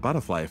stains and the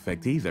butterfly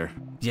effect either.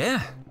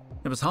 Yeah,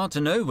 it was hard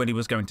to know when he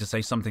was going to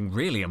say something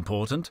really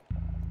important.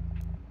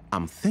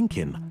 I'm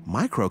thinking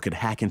Micro could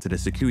hack into the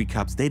security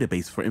cops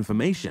database for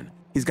information.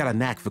 He's got a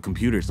knack for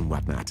computers and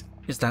whatnot.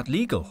 Is that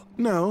legal?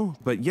 No,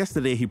 but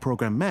yesterday he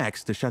programmed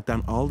Max to shut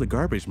down all the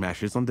garbage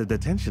mashers on the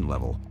detention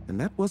level, and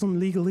that wasn't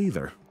legal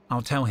either.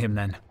 I'll tell him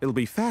then. It'll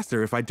be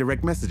faster if I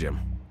direct message him.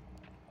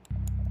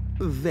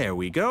 There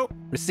we go.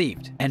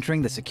 Received.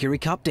 Entering the security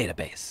cop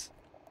database.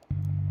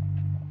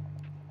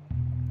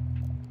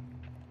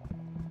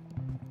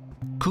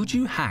 Could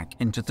you hack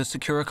into the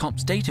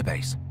Securicops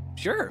database?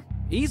 Sure.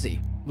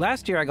 Easy.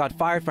 Last year I got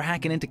fired for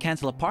hacking in to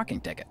cancel a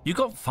parking ticket. You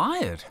got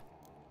fired?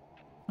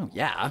 Oh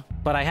yeah,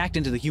 but I hacked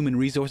into the human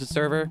resources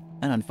server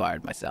and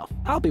unfired myself.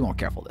 I'll be more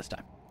careful this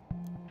time.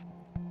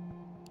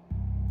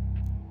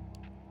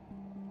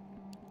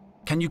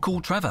 Can you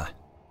call Trevor?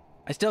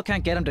 I still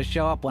can't get him to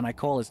show up when I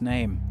call his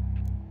name.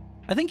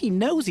 I think he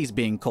knows he's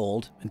being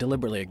called and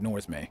deliberately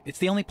ignores me. It's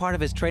the only part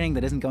of his training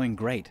that isn't going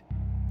great.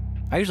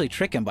 I usually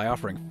trick him by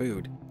offering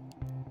food.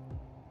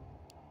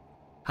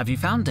 Have you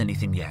found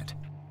anything yet?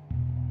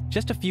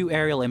 Just a few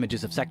aerial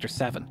images of Sector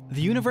 7.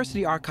 The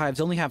university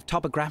archives only have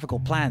topographical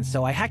plans,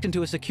 so I hacked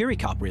into a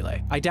Securicop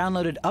relay. I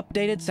downloaded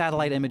updated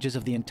satellite images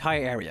of the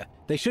entire area.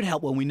 They should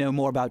help when we know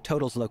more about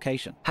Totel's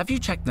location. Have you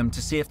checked them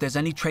to see if there's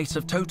any trace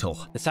of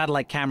Totel? The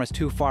satellite camera's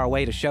too far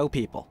away to show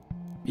people.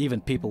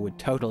 Even people with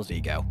Totel's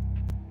ego.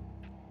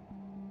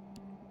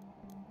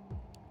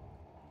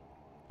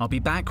 I'll be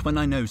back when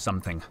I know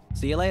something.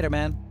 See you later,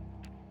 man.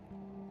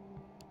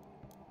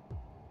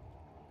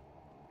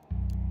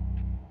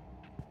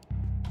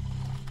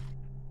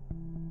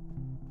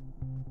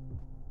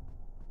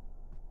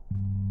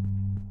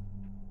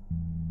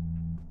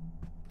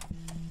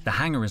 The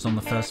hangar is on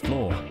the first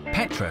floor.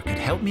 Petra could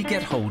help me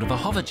get hold of a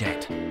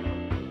hoverjet.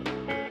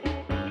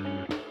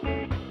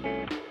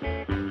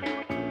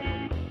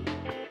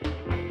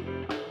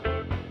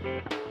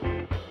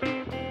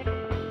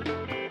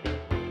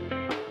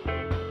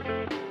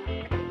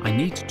 I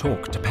need to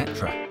talk to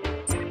Petra.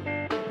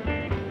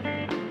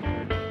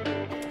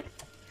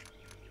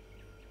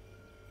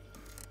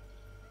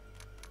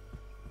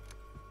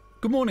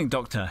 Good morning,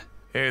 Doctor.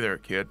 Hey there,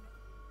 kid.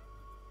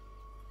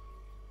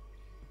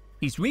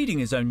 He's reading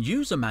his own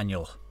user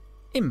manual.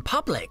 In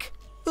public.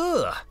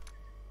 Ugh.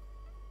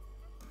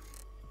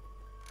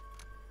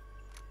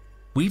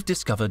 We've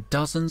discovered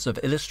dozens of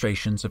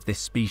illustrations of this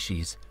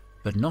species,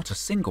 but not a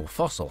single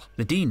fossil.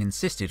 The Dean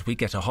insisted we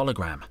get a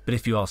hologram, but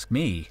if you ask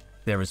me,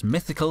 they're as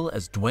mythical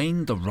as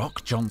Dwayne "The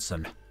Rock"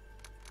 Johnson.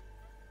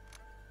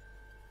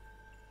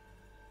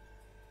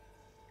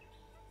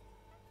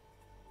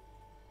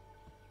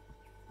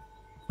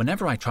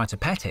 Whenever I try to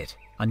pet it,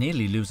 I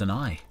nearly lose an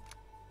eye.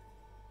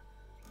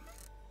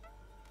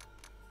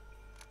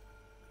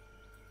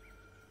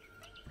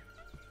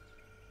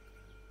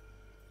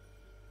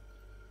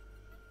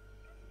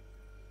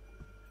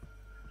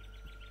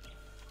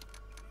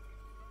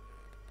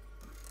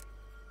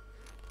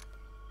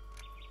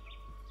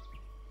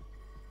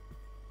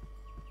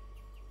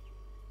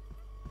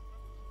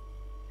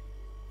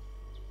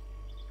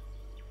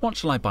 What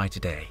shall I buy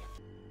today?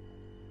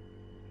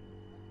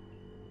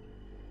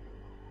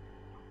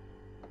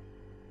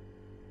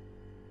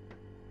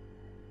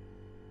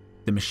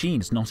 The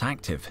machine's not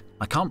active.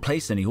 I can't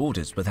place any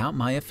orders without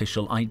my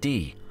official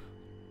ID.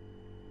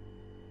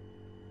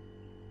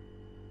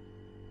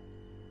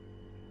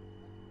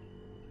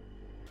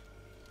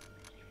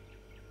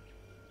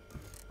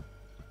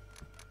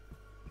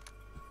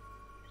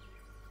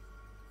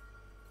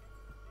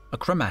 A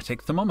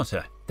chromatic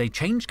thermometer. They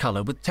change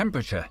color with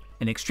temperature.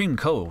 In extreme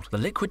cold, the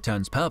liquid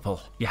turns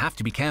purple. You have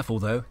to be careful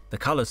though. The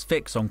colors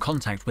fix on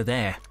contact with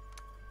air.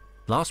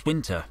 Last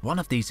winter, one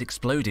of these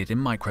exploded in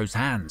Micro's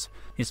hands.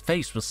 His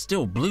face was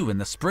still blue in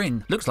the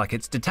spring. Looks like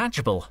it's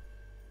detachable.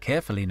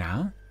 Carefully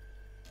now.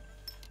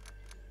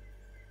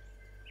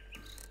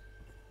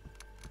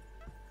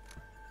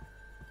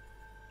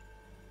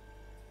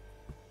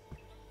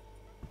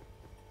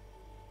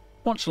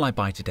 What shall I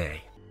buy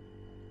today?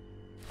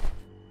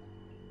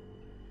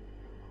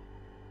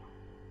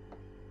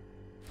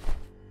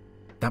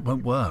 That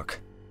won't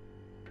work.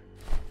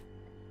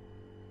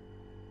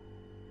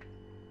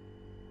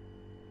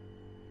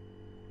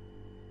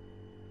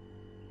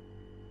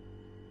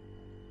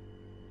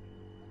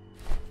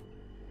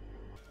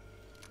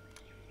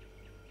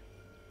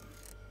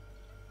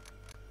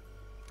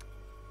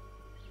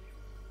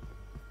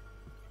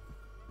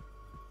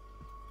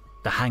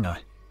 The hangar,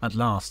 at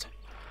last.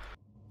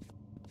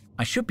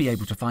 I should be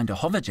able to find a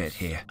hoverjet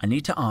here. I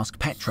need to ask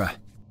Petra.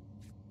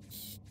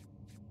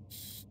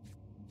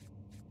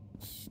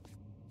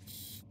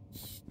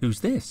 Who's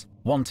this?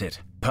 Wanted,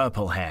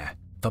 purple hair,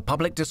 for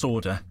public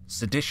disorder,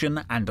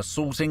 sedition, and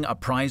assaulting a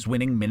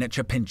prize-winning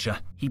miniature pincher.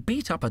 He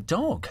beat up a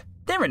dog.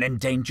 They're an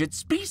endangered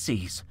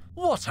species.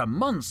 What a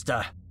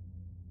monster!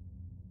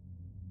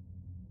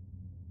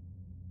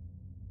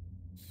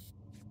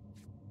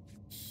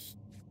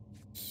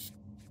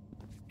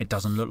 It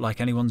doesn't look like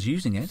anyone's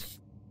using it.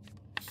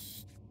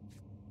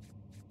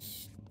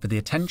 For the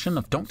attention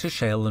of Dr.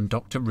 Shale and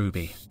Dr.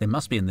 Ruby, they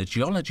must be in the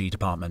geology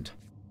department.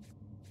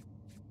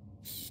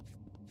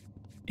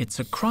 It's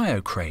a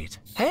cryo crate.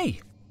 Hey!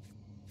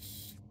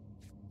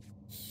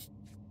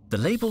 The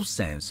label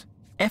says,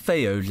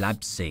 FAO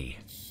Lab C,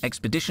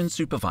 Expedition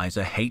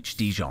Supervisor H.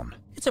 Dijon.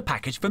 It's a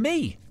package for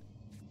me!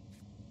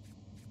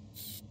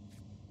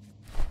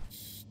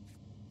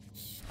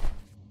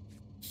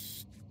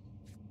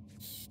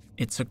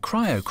 It's a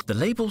cryo... The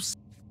label's...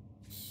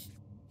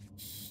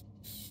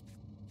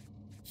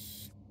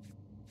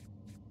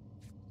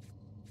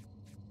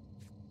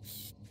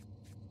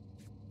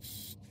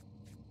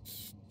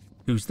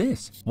 Who's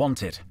this?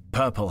 Wanted,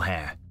 purple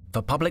hair,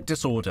 for public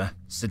disorder,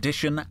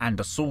 sedition, and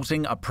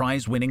assaulting a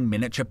prize-winning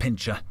miniature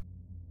pincher.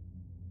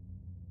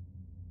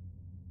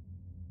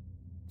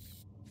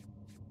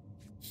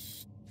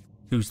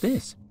 Who's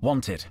this?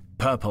 Wanted,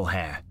 purple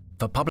hair,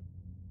 for public...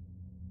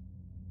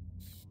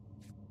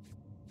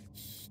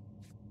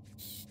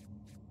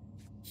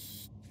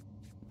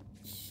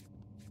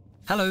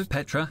 Hello,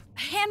 Petra.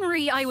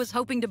 Henry, I was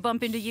hoping to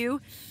bump into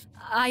you.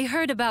 I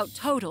heard about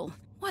Totel.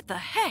 What the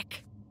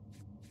heck?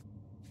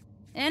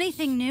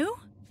 Anything new?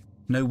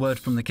 No word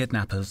from the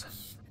kidnappers.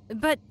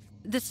 But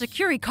the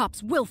security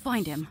cops will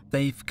find him.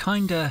 They've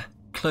kinda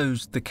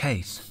closed the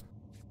case.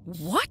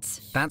 What?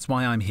 That's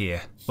why I'm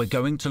here. We're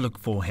going to look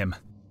for him.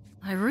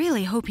 I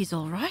really hope he's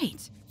all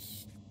right.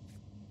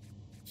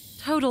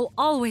 Totel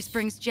always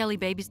brings jelly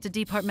babies to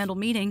departmental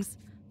meetings.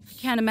 I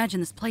can't imagine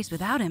this place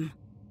without him.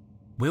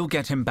 We'll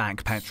get him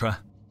back, Petra.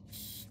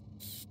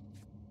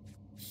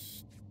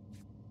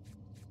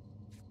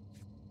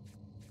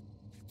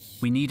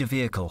 We need a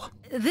vehicle.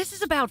 This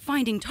is about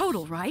finding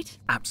Totel, right?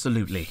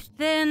 Absolutely.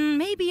 Then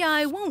maybe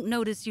I won't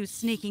notice you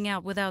sneaking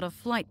out without a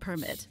flight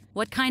permit.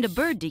 What kind of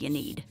bird do you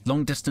need?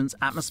 Long-distance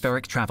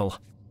atmospheric travel.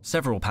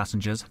 Several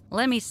passengers.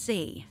 Let me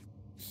see.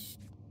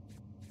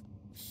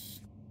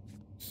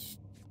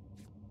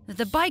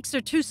 The bikes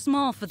are too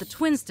small for the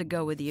twins to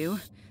go with you.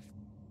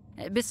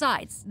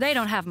 Besides, they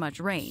don't have much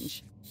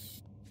range.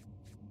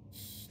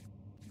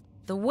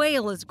 The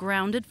whale is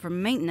grounded for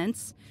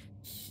maintenance.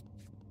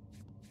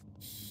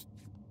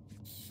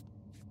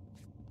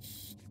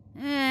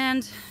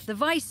 And the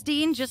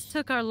Weisstein just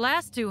took our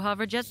last 2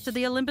 hoverjets to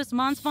the Olympus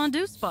Mons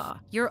Fondue Spa.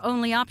 Your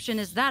only option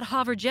is that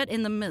hoverjet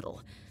in the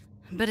middle.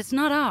 But it's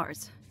not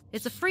ours.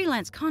 It's a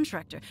freelance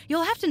contractor.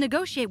 You'll have to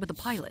negotiate with the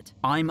pilot.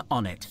 I'm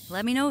on it.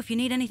 Let me know if you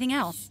need anything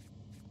else.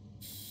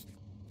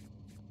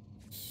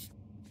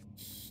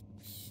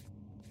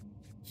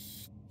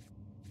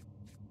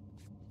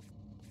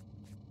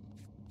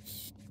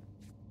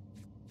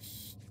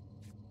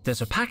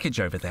 There's a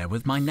package over there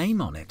with my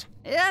name on it.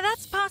 Yeah,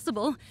 that's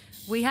possible.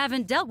 We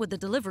haven't dealt with the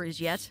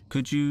deliveries yet.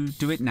 Could you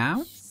do it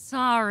now?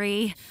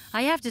 Sorry.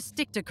 I have to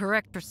stick to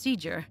correct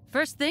procedure.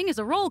 First thing is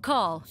a roll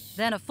call,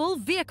 then a full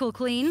vehicle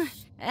clean,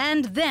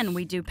 and then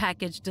we do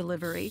package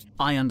delivery.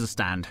 I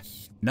understand.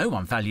 No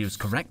one values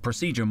correct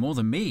procedure more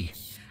than me.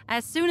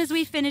 As soon as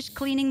we finish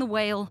cleaning the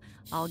whale,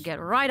 I'll get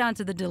right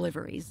onto the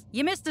deliveries.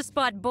 You missed a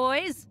spot,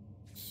 boys.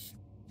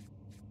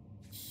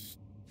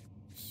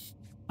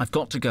 I've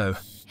got to go.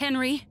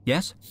 Henry?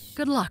 Yes?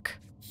 Good luck.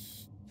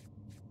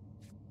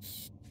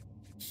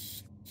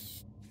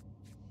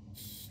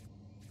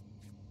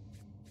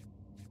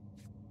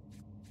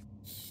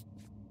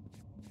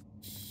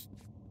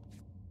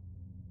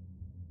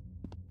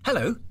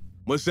 Hello?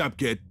 What's up,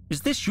 kid?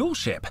 Is this your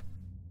ship?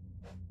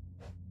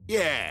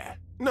 Yeah.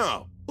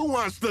 No. Who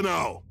wants to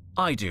know?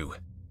 I do.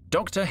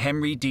 Dr.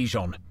 Henry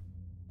Dijon.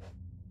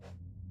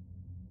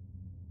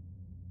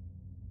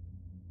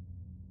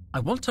 I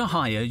want to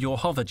hire your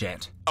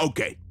hoverjet.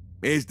 Okay.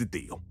 Here's the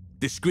deal.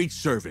 Discreet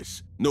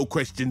service. No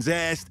questions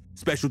asked.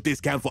 Special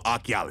discount for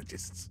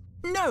archaeologists.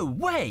 No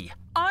way!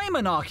 I'm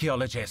an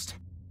archaeologist.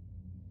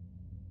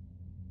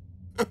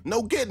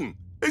 No kidding.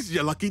 This is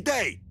your lucky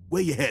day.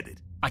 Where you headed?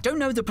 I don't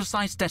know the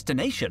precise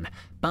destination,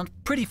 but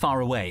pretty far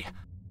away.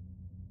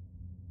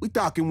 We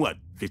talking what?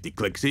 50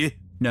 clicks here?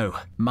 No,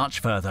 much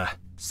further.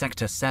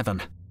 Sector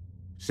 7.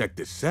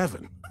 Sector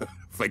 7?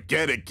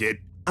 Forget it, kid.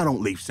 I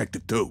don't leave Sector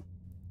 2.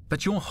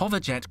 But your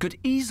hoverjet could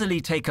easily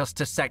take us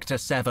to Sector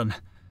 7.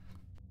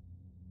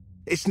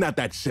 It's not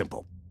that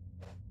simple.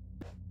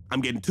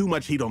 I'm getting too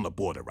much heat on the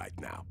border right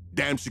now.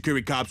 Damn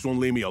security cops won't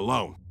leave me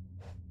alone.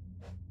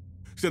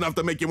 It's enough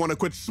to make you want to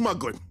quit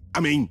smuggling.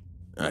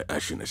 I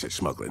shouldn't have said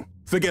smuggling.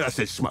 Forget I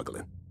said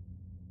smuggling.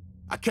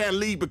 I can't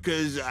leave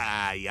because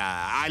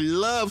I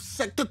love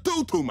Sector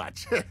 2 too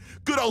much.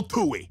 Good old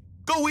Tui.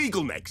 Go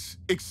Eagle Necks,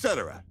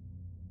 etc.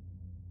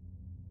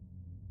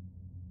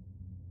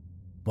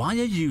 Why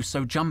are you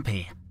so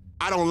jumpy?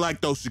 I don't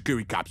like those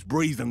security cops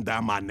breathing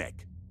down my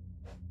neck.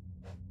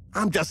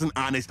 I'm just an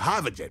honest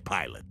hoverjet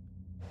pilot.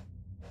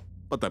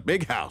 But the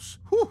big house,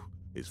 whew,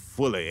 is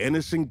full of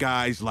innocent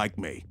guys like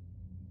me.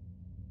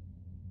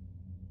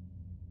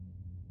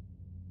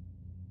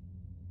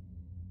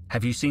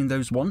 Have you seen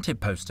those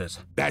wanted posters?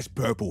 That's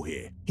Purple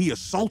here. He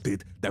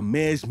assaulted the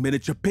mayor's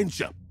miniature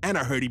pincher. And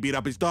I heard he beat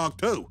up his dog,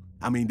 too.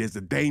 There's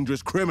a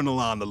dangerous criminal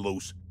on the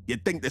loose.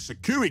 You'd think the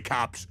security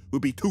cops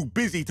would be too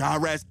busy to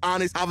harass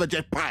honest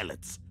hoverjet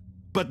pilots.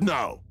 But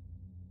no.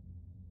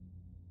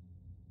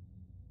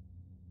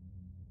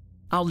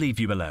 I'll leave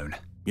you alone.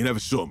 You never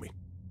saw me.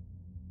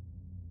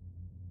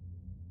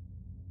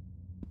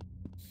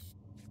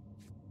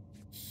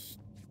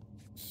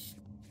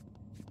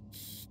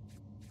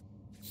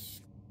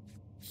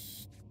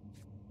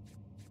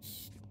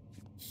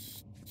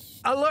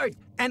 Alert!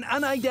 An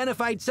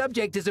unidentified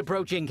subject is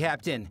approaching,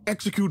 Captain.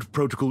 Execute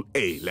Protocol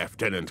A,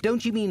 Lieutenant.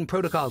 Don't you mean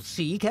Protocol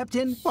C,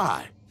 Captain?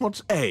 Why?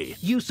 What's A?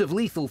 Use of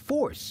lethal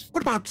force.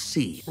 What about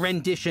C?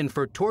 Rendition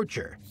for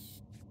torture.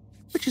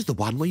 Which is the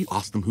one where you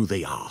ask them who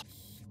they are?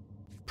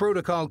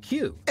 Protocol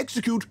Q.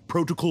 Execute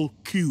Protocol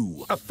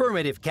Q.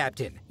 Affirmative,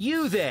 Captain.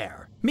 You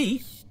there.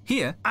 Me?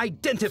 Here?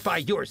 Identify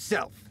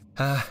yourself.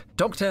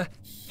 Dr.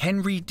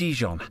 Henry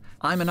Dijon.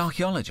 I'm an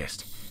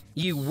archaeologist.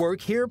 You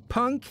work here,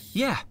 punk?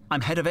 Yeah, I'm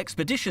head of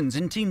expeditions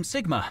in Team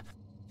Sigma.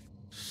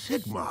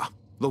 Sigma?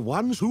 The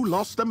ones who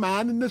lost a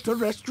man in the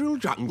terrestrial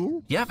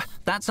jungle? Yep,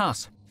 that's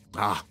us.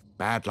 Ah,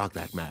 bad luck,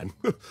 that man.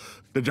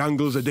 The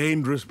jungle's a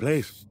dangerous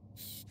place.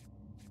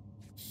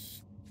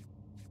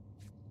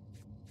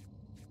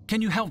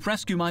 Can you help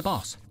rescue my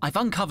boss? I've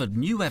uncovered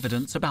new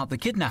evidence about the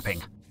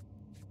kidnapping.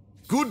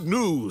 Good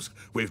news!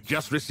 We've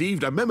just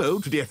received a memo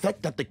to the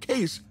effect that the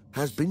case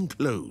has been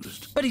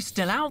closed. But he's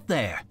still out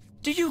there.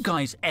 Do you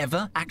guys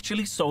ever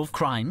actually solve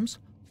crimes?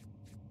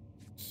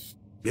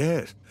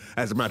 Yes.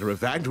 As a matter of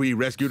fact, we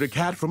rescued a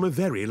cat from a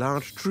very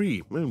large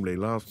tree only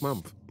last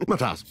month.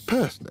 Not us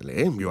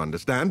personally, you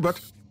understand, but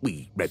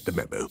we read the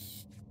memo.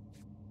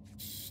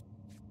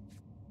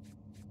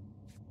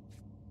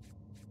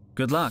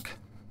 Good luck.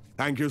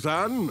 Thank you,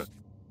 son.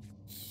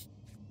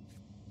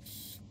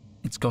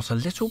 It's got a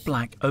little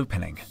black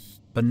opening,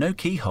 but no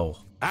keyhole.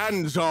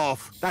 Hands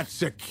off!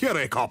 That's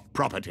Securicop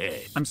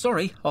property! I'm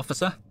sorry,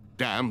 officer.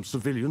 Damn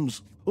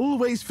civilians.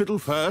 Always fiddle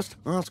first,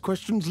 ask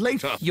questions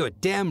later. You're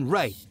damn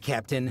right,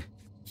 Captain.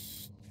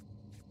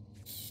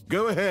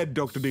 Go ahead,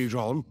 Dr.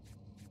 Dijon.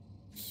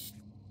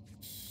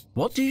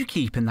 What do you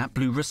keep in that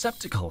blue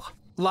receptacle?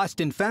 Lost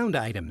and found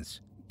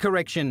items.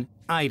 Correction,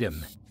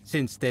 item.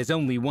 Since there's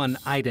only one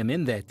item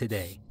in there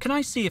today. Can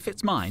I see if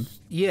it's mine?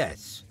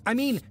 Yes. I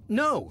mean,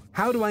 no.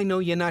 How do I know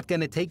you're not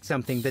gonna take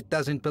something that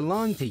doesn't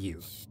belong to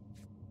you?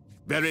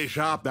 Very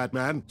sharp, that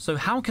man. So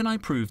how can I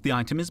prove the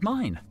item is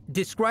mine?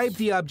 Describe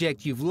the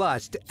object you've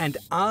lost, and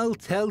I'll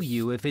tell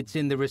you if it's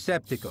in the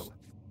receptacle.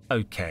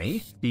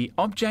 Okay, the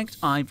object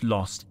I've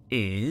lost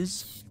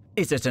is...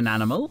 Is it an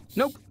animal?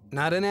 Nope,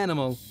 not an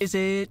animal. Is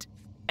it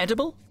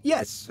edible?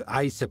 Yes,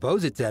 I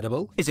suppose it's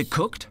edible. Is it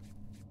cooked?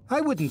 I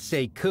wouldn't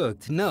say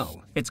cooked,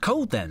 no. It's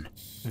cold then?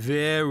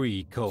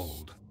 Very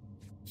cold.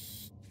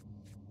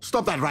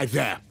 Stop that right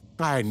there.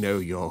 I know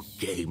your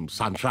game,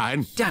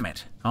 sunshine. Damn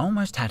it, I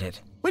almost had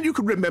it. When you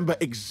can remember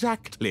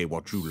exactly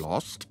what you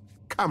lost,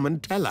 come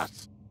and tell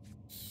us.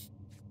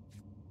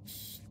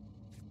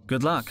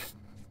 Good luck.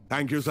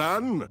 Thank you,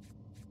 son.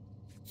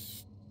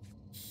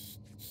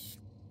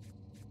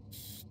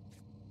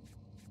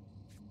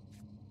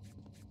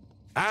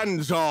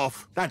 Hands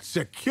off! That's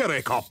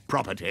Securicop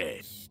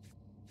property!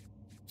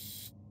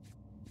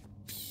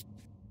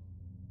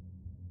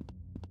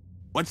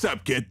 What's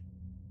up, kid?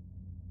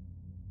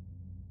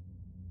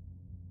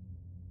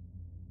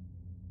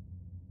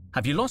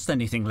 Have you lost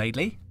anything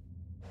lately?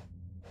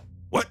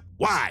 What?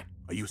 Why?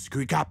 Are you a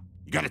security cop?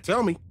 You gotta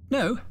tell me.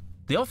 No.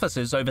 The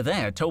officers over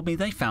there told me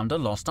they found a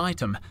lost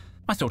item.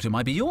 I thought it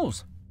might be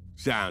yours.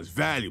 Sounds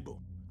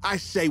valuable. I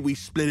say we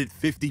split it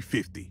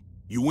 50-50.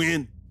 You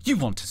win? You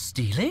want to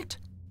steal it?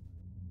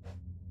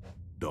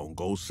 Don't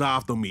go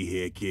soft on me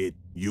here, kid.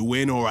 You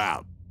in or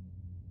out?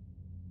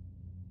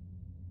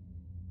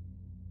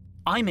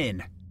 I'm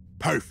in.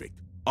 Perfect.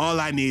 All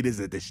I need is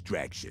a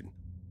distraction.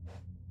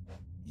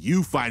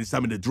 You find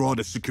something to draw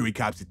the security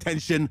cop's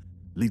attention,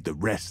 leave the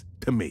rest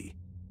to me.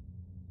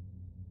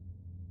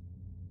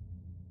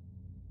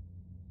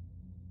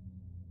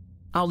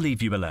 I'll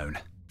leave you alone.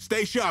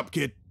 Stay sharp,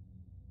 kid.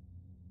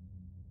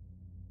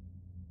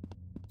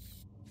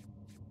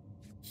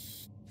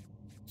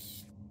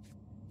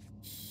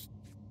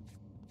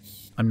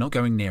 I'm not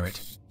going near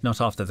it.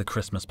 Not after the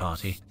Christmas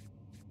party.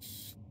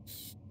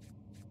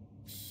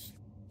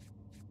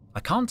 I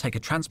can't take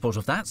a transport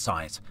of that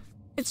size.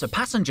 It's a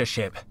passenger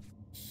ship.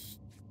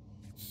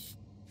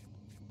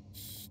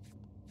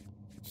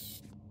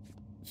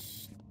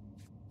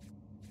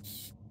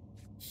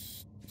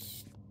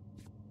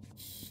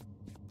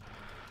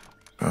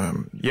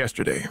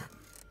 Yesterday.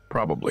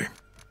 Probably.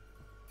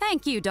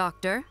 Thank you,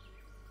 Doctor.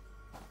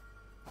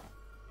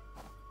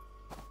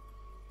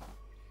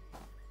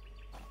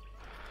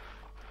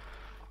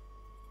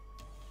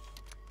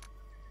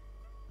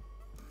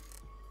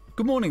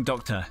 Good morning,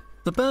 Doctor.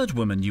 The bird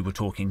woman you were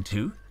talking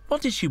to,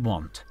 what did she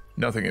want?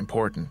 Nothing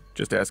important.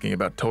 Just asking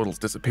about Totel's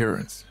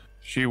disappearance.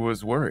 She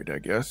was worried, I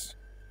guess.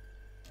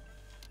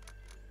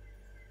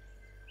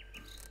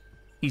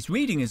 He's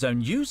reading his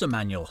own user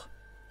manual.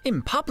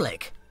 In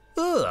public.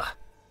 Ugh.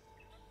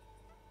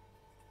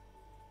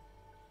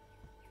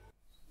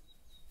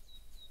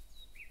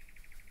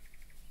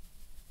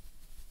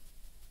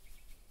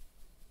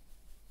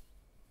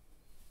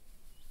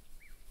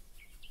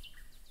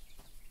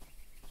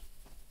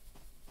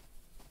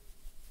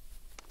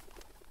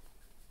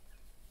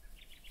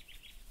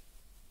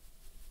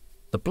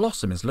 The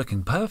blossom is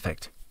looking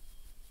perfect.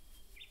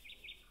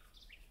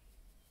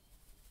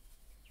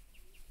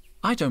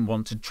 I don't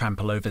want to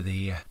trample over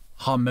the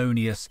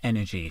harmonious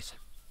energies.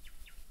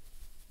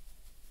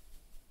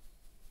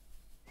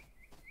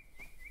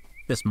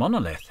 This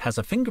monolith has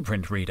a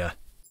fingerprint reader.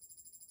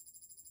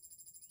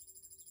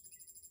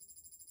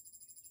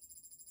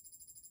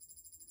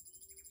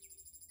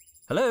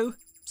 Hello?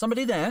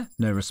 Somebody there?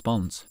 No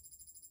response.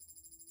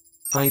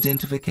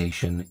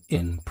 Identification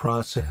in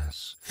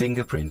process.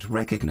 Fingerprint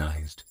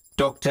recognized.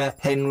 Dr.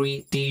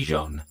 Henry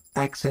Dijon.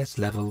 Access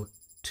level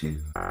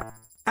 2.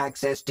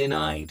 Access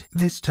denied.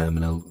 This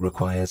terminal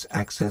requires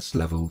access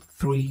level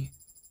 3.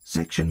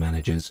 Section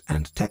managers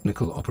and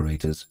technical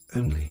operators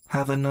only.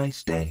 Have a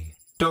nice day.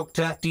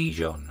 Dr.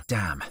 Dijon.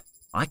 Damn.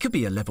 I could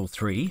be a level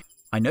 3.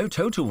 I know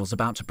Totel was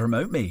about to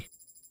promote me.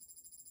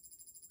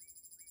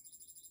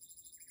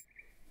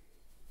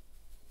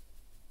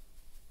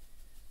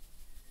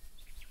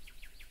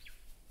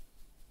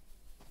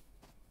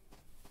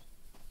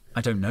 I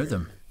don't know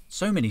them.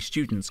 So many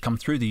students come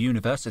through the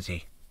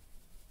university.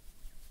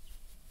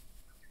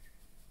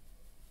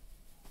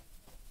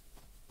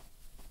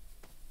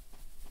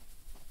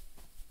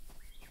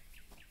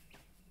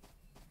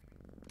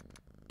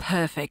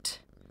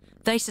 Perfect.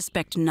 They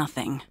suspect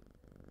nothing.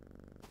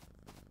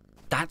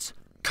 That's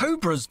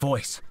Cobra's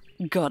voice.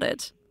 Got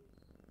it.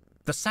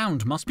 The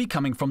sound must be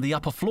coming from the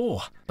upper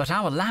floor, but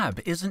our lab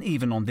isn't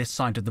even on this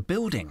side of the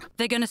building.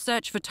 They're gonna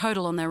search for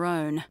Totel on their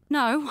own.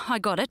 No, I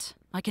got it.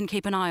 I can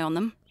keep an eye on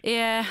them.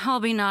 Yeah, I'll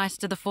be nice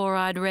to the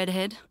four-eyed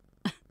redhead.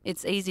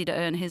 It's easy to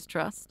earn his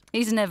trust.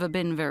 He's never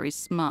been very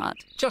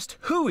smart. Just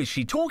who is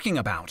she talking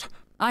about?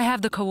 I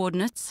have the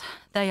coordinates.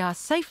 They are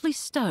safely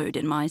stowed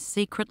in my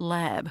secret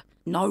lab.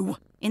 No,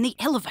 in the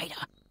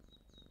elevator.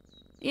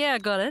 Yeah, I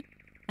got it.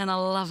 And I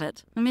love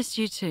it. I missed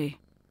you too.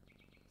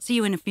 See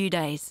you in a few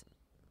days.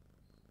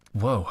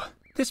 Whoa,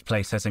 this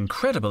place has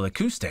incredible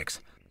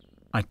acoustics.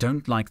 I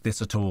don't like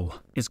this at all.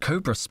 Is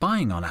Cobra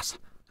spying on us?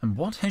 And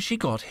what has she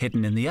got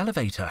hidden in the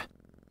elevator?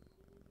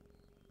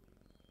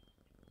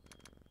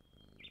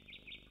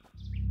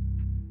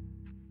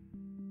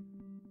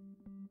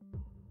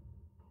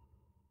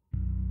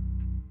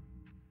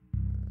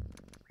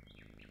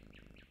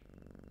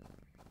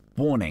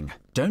 Warning,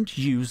 don't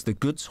use the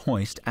goods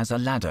hoist as a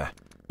ladder.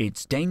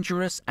 It's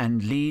dangerous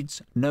and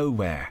leads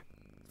nowhere.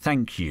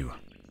 Thank you.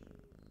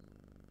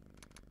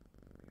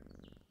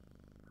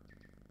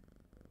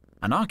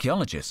 An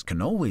archaeologist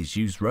can always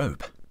use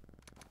rope.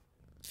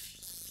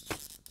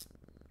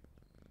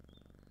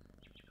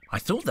 I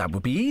thought that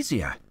would be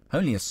easier.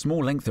 Only a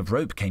small length of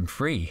rope came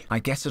free. I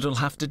guess it'll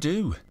have to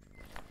do.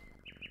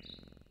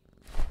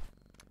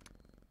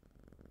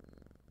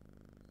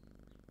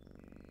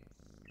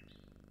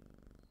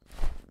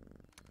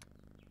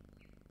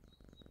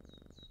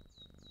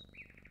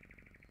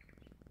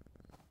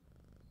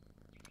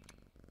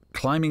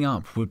 Climbing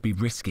up would be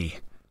risky.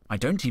 I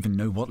don't even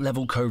know what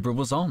level Cobra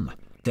was on.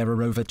 There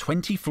are over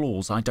 20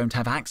 floors I don't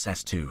have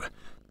access to.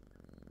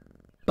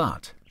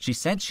 But she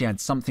said she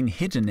had something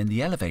hidden in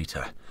the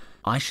elevator.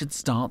 I should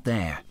start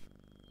there.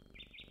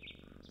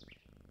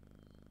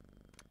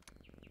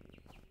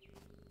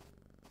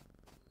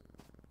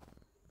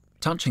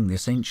 Touching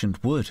this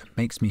ancient wood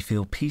makes me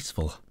feel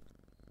peaceful.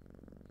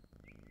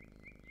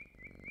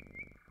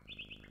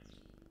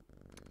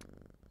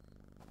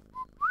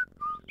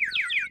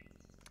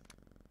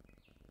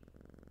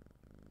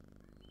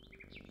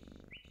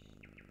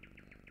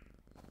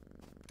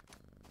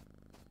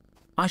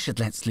 I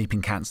should let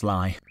sleeping cats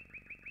lie.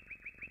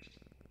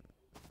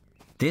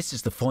 This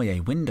is the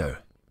foyer window.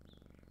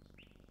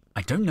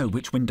 I don't know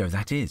which window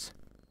that is.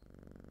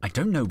 I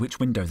don't know which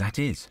window that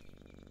is.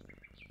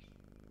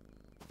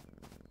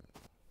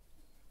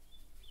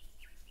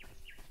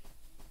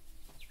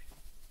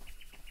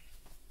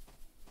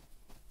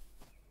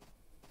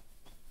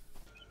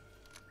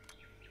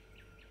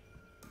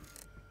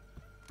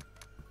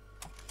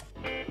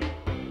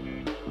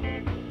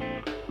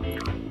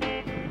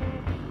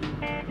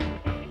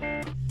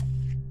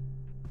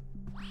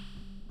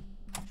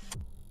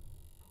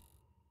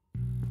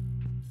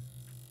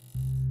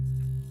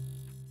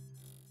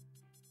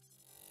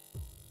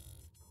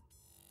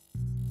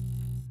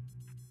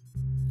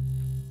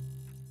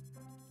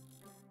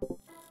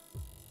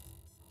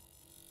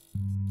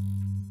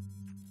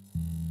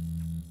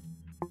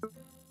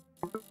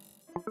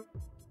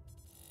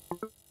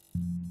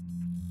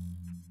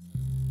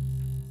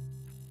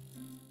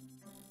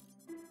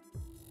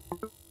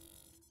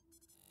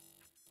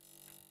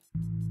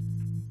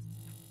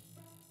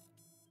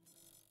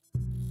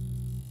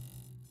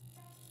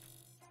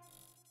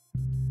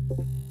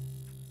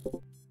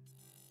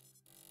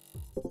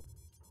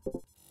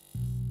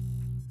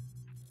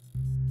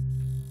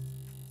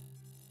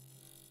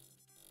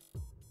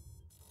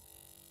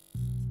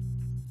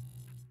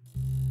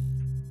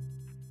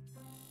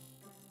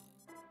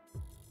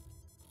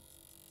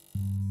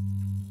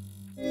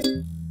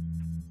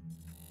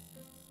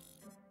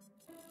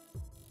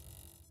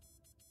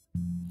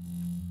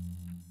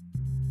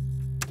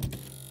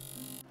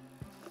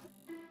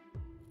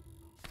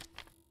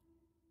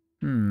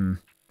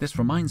 This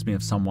reminds me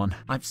of someone.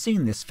 I've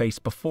seen this face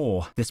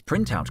before. This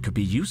printout could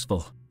be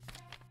useful.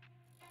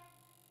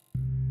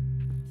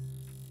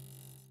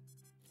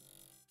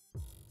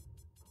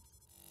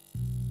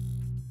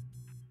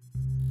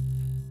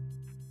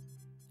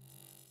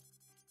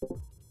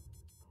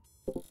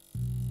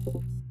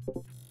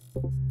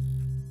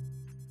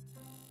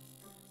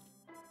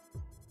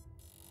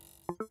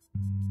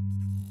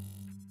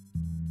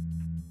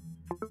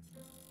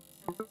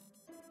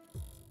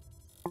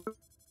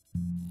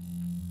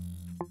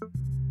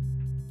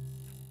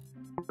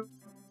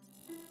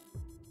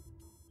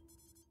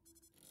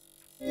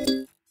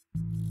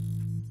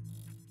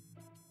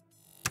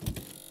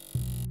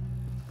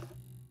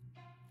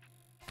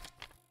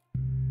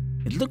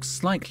 It looks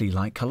slightly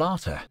like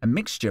Kalata, a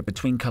mixture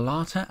between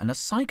Kalata and a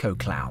psycho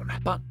clown,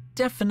 but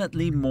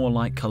definitely more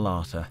like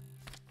Kalata.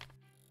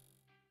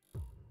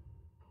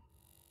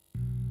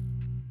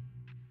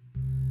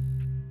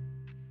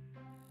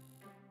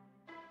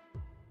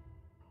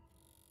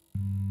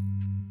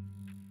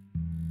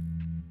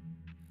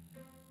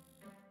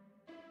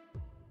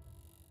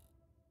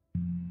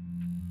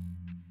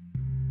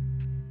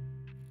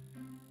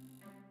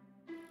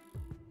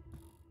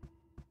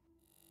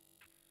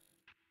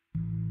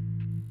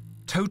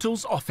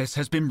 Totel's office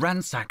has been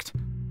ransacked.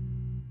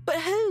 But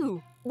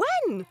who?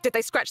 When? Did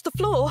they scratch the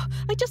floor?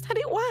 I just had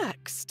it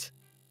waxed.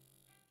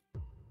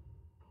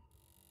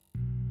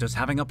 Does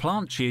having a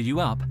plant cheer you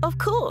up? Of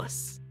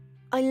course.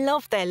 I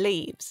love their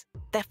leaves.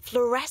 They're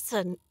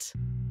fluorescent.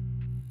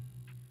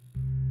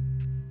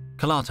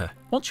 Carlotta,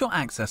 what's your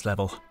access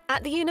level?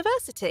 At the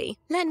university?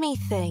 Let me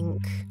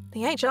think.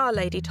 The HR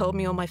lady told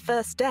me on my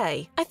first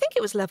day. I think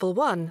it was level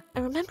 1. I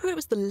remember it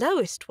was the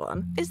lowest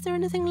one. Is there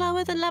anything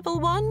lower than level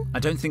 1? I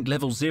don't think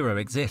level 0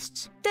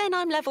 exists. Then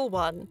I'm level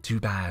 1. Too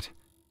bad.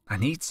 I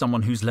need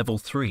someone who's level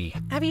 3.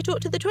 Have you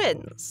talked to the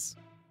twins?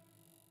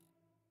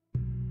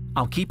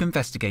 I'll keep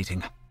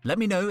investigating. Let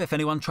me know if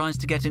anyone tries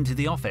to get into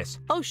the office.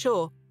 Oh,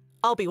 sure.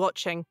 I'll be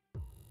watching.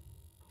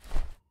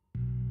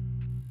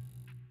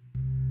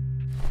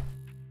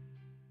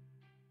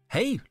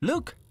 Hey,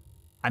 look!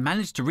 I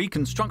managed to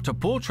reconstruct a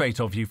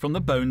portrait of you from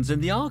the bones in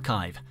the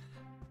archive.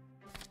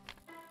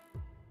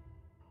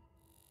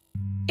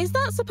 Is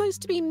that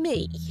supposed to be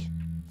me?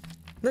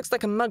 Looks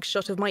like a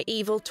mugshot of my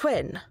evil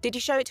twin. Did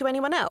you show it to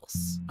anyone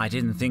else? I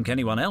didn't think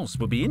anyone else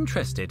would be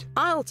interested.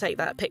 I'll take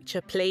that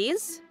picture,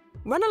 please.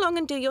 Run along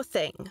and do your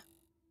thing.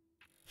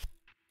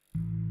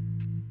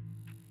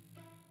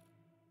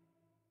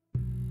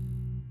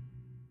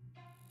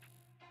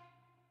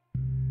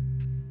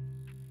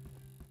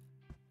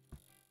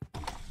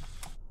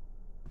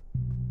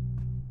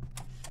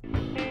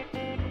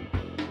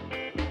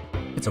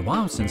 It's a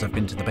while since I've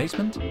been to the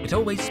basement. It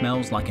always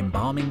smells like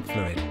embalming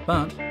fluid,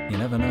 but you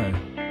never know.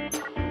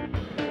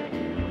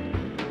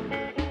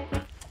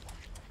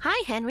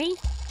 Hi, Henry.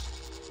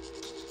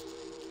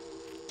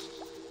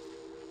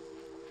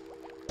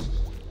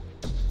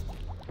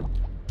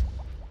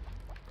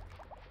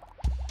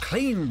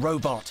 Clean,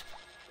 robot!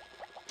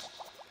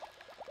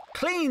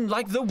 Clean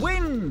like the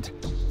wind!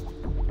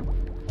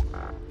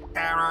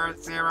 Error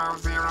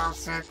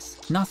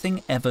 006.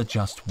 Nothing ever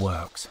just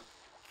works.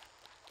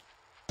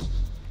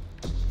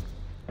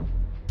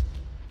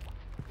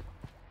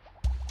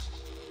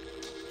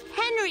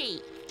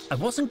 Henry! I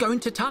wasn't going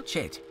to touch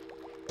it.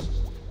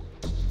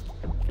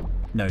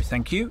 No,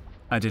 thank you.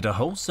 I did a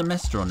whole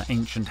semester on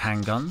ancient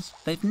handguns.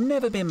 They've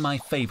never been my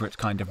favorite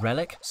kind of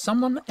relic.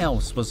 Someone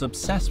else was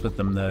obsessed with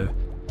them, though.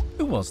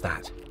 Who was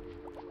that?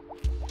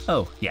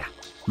 Oh, yeah,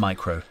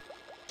 Micro.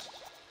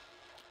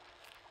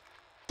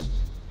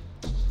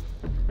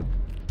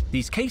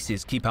 These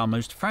cases keep our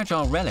most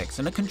fragile relics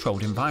in a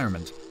controlled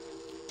environment.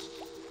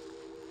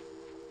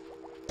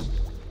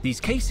 These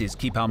cases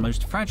keep our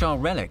most fragile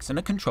relics in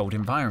a controlled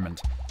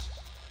environment.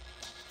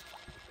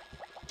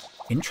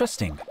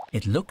 Interesting.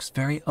 It looks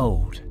very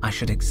old. I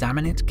should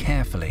examine it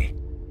carefully.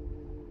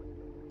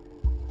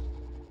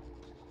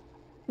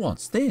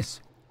 What's this?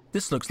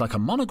 This looks like a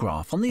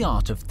monograph on the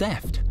art of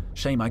theft.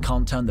 Shame I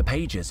can't turn the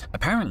pages.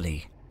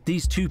 Apparently,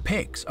 these two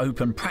picks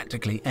open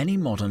practically any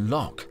modern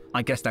lock.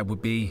 I guess that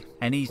would be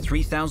any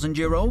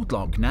 3,000-year-old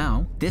lock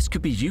now. This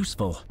could be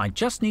useful. I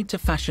just need to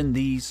fashion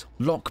these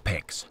lock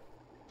picks.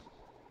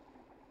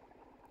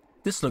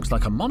 This looks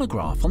like a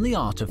monograph on the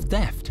art of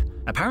theft.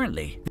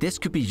 Apparently, this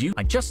could be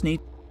I just need...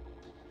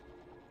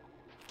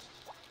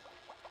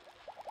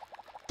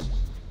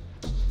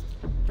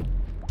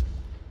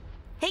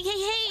 Hey, hey,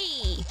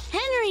 hey!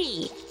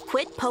 Henry!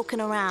 Quit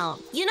poking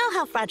around. You know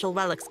how fragile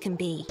relics can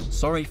be.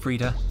 Sorry,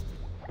 Frida.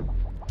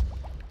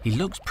 He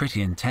looks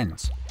pretty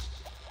intense.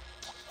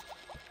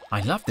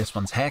 I love this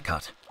one's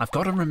haircut. I've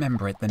got to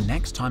remember it the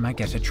next time I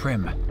get a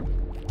trim.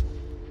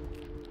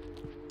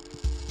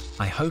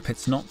 I hope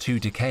it's not too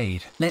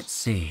decayed. Let's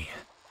see.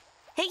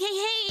 Hey,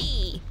 hey,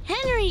 hey!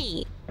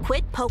 Henry!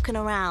 Quit poking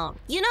around.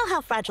 You know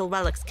how fragile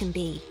relics can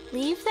be.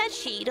 Leave that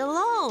sheet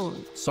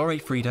alone. Sorry,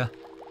 Frida.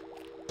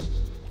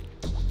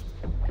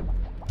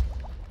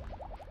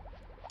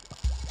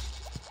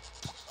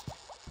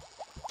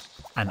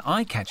 An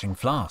eye-catching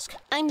flask.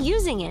 I'm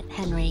using it,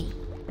 Henry.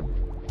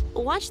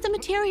 Watch the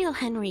material,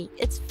 Henry.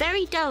 It's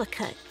very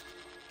delicate.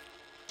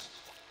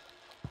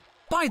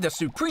 By the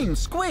supreme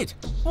squid!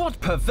 What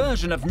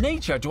perversion of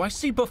nature do I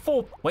see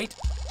before... Wait,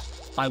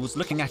 I was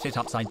looking at it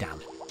upside down.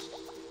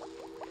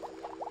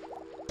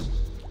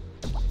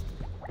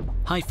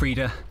 Hi,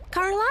 Frida.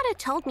 Carlotta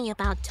told me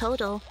about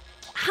Totel.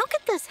 How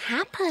could this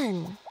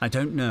happen? I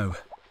don't know,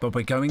 but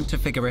we're going to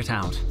figure it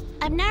out.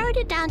 I've narrowed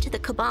it down to the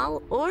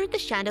Cabal or the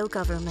Shadow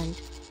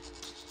Government.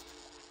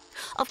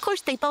 Of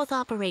course, they both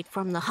operate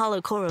from the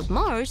hollow core of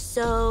Mars,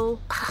 so...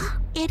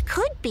 it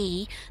could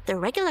be the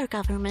regular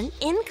government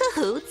in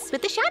cahoots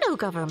with the Shadow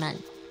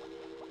Government.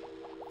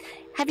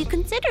 Have you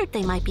considered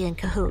they might be in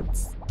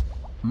cahoots?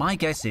 My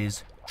guess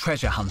is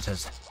treasure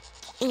hunters.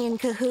 In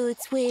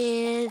cahoots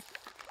with...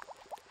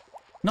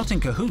 Not in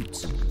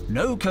cahoots.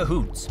 No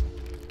cahoots.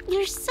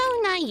 You're so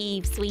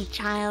naive, sweet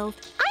child.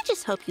 I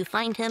just hope you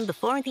find him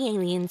before the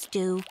aliens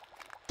do.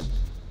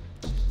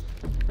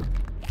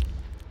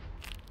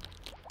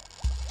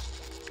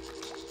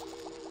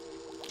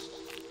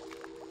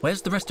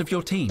 Where's the rest of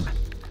your team?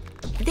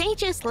 They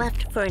just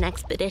left for an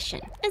expedition,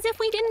 as if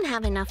we didn't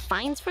have enough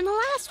finds from the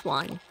last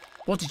one.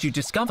 What did you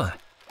discover?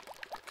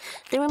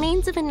 The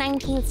remains of a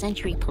 19th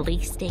century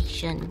police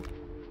station.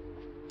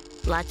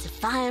 Lots of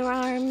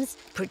firearms,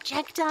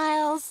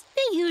 projectiles,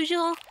 the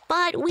usual.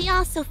 But we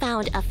also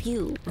found a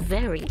few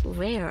very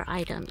rare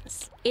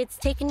items. It's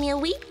taken me a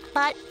week,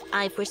 but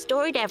I've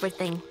restored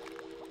everything.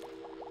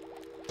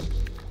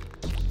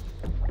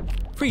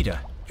 Frida,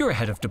 you're a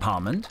head of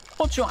department.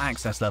 What's your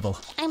access level?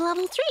 I'm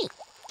level 3.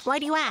 Why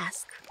do you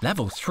ask?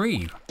 Level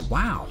 3?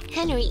 Wow.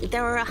 Henry,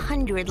 there are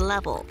 100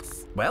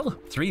 levels. Well,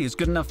 3 is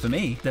good enough for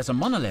me. There's a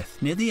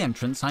monolith near the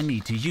entrance I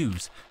need to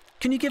use.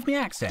 Can you give me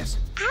access?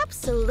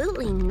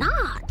 Absolutely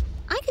not.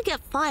 I could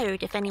get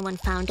fired if anyone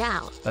found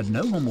out. But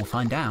no one will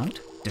find out.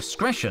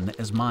 Discretion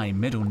is my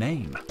middle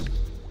name.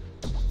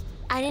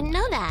 I didn't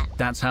know that.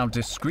 That's how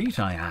discreet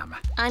I am.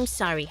 I'm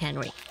sorry,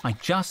 Henry. I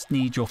just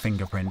need your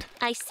fingerprint.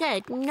 I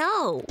said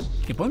no.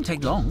 It won't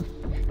take long.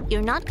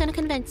 You're not going to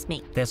convince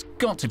me. There's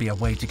got to be a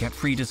way to get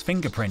Frida's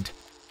fingerprint.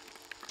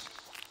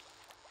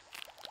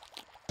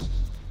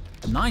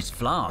 Nice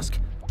flask.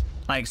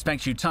 I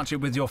expect you touch it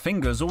with your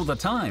fingers all the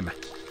time.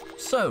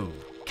 So,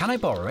 can I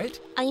borrow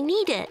it? I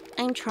need it.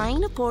 I'm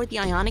trying to pour the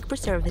ionic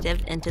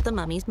preservative into the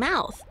mummy's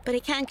mouth, but I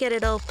can't get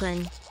it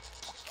open.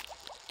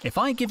 If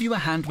I give you a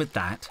hand with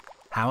that,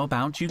 how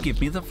about you give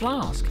me the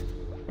flask?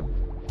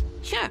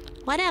 Sure,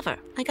 whatever.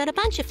 I got a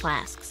bunch of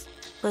flasks.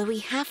 But we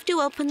have to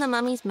open the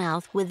mummy's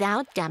mouth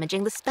without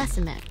damaging the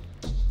specimen.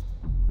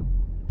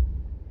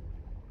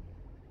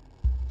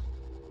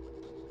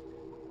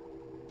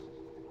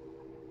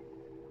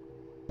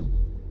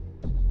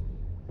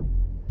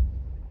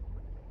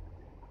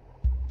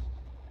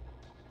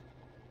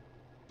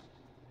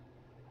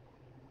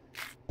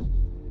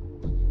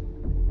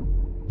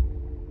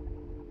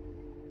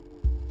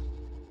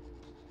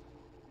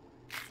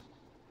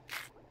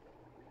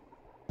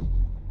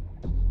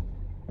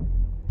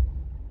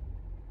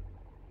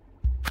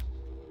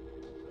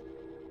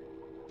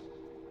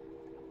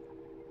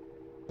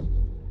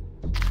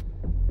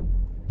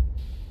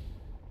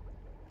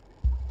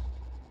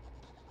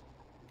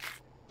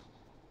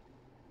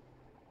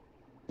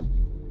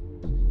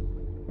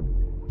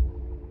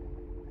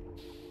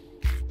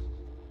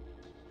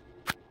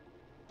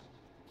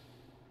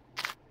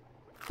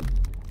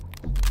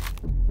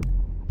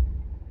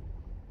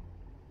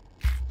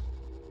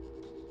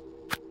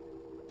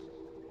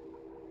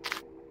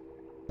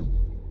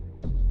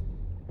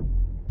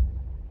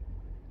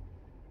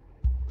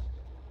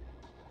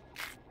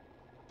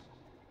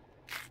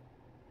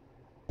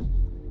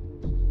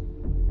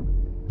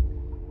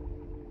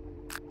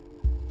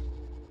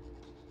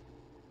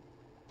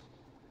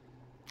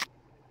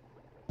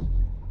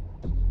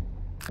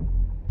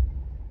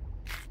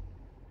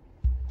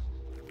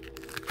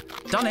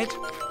 Done it!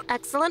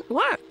 Excellent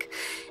work.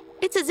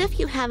 It's as if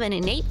you have an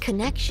innate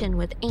connection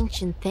with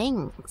ancient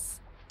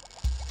things.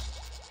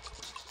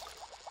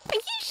 Are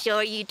you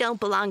sure you don't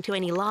belong to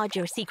any lodge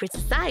or secret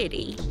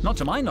society? Not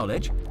to my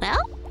knowledge.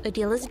 Well, a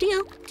deal is a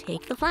deal.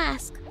 Take the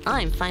flask.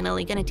 I'm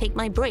finally gonna take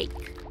my break.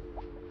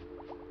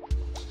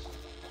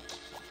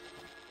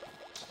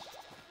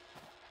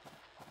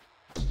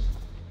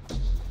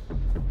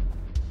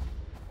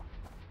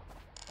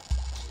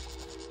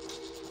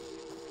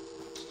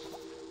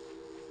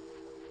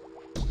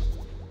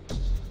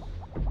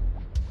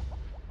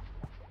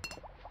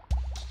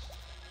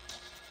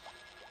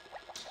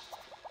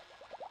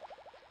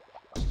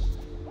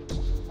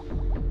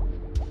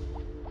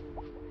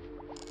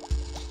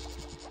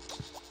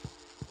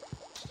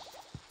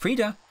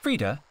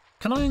 Frida,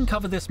 can I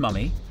uncover this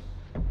mummy?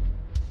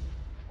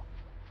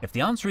 If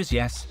the answer is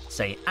yes,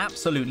 say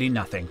absolutely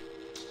nothing.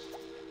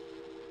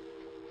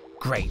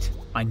 Great,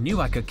 I knew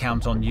I could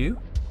count on you.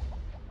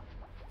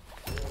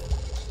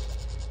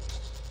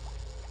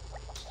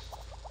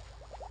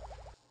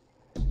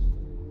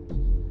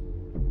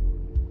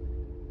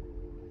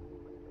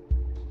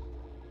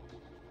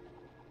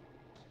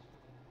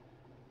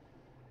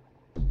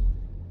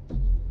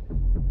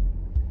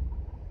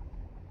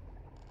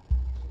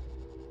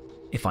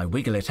 If I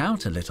wiggle it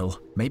out a little,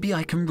 maybe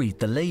I can read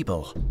the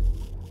label.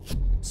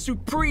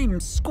 Supreme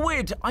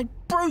Squid! I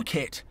broke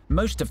it!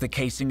 Most of the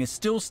casing is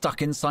still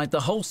stuck inside the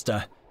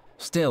holster.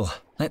 Still,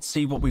 let's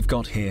see what we've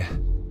got here.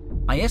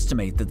 I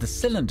estimate that the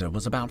cylinder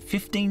was about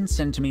 15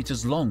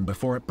 centimeters long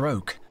before it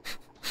broke.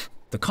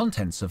 The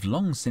contents have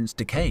long since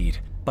decayed,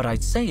 but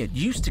I'd say it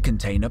used to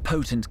contain a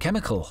potent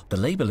chemical. The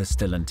label is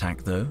still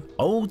intact though.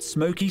 Old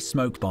Smoky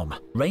Smoke Bomb.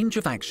 Range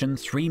of action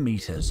 3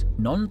 meters.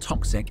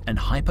 Non-toxic and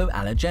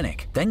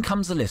hypoallergenic. Then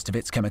comes a list of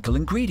its chemical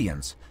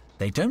ingredients.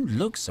 They don't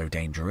look so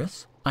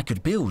dangerous. I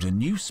could build a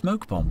new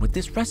smoke bomb with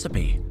this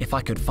recipe if I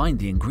could find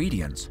the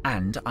ingredients.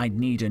 And I'd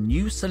need a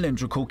new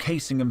cylindrical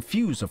casing and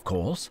fuse, of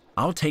course.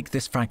 I'll take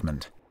this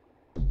fragment.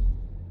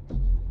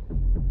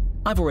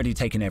 I've already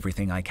taken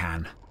everything I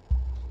can.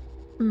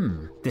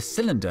 This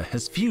cylinder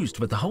has fused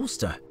with the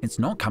holster. It's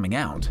not coming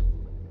out.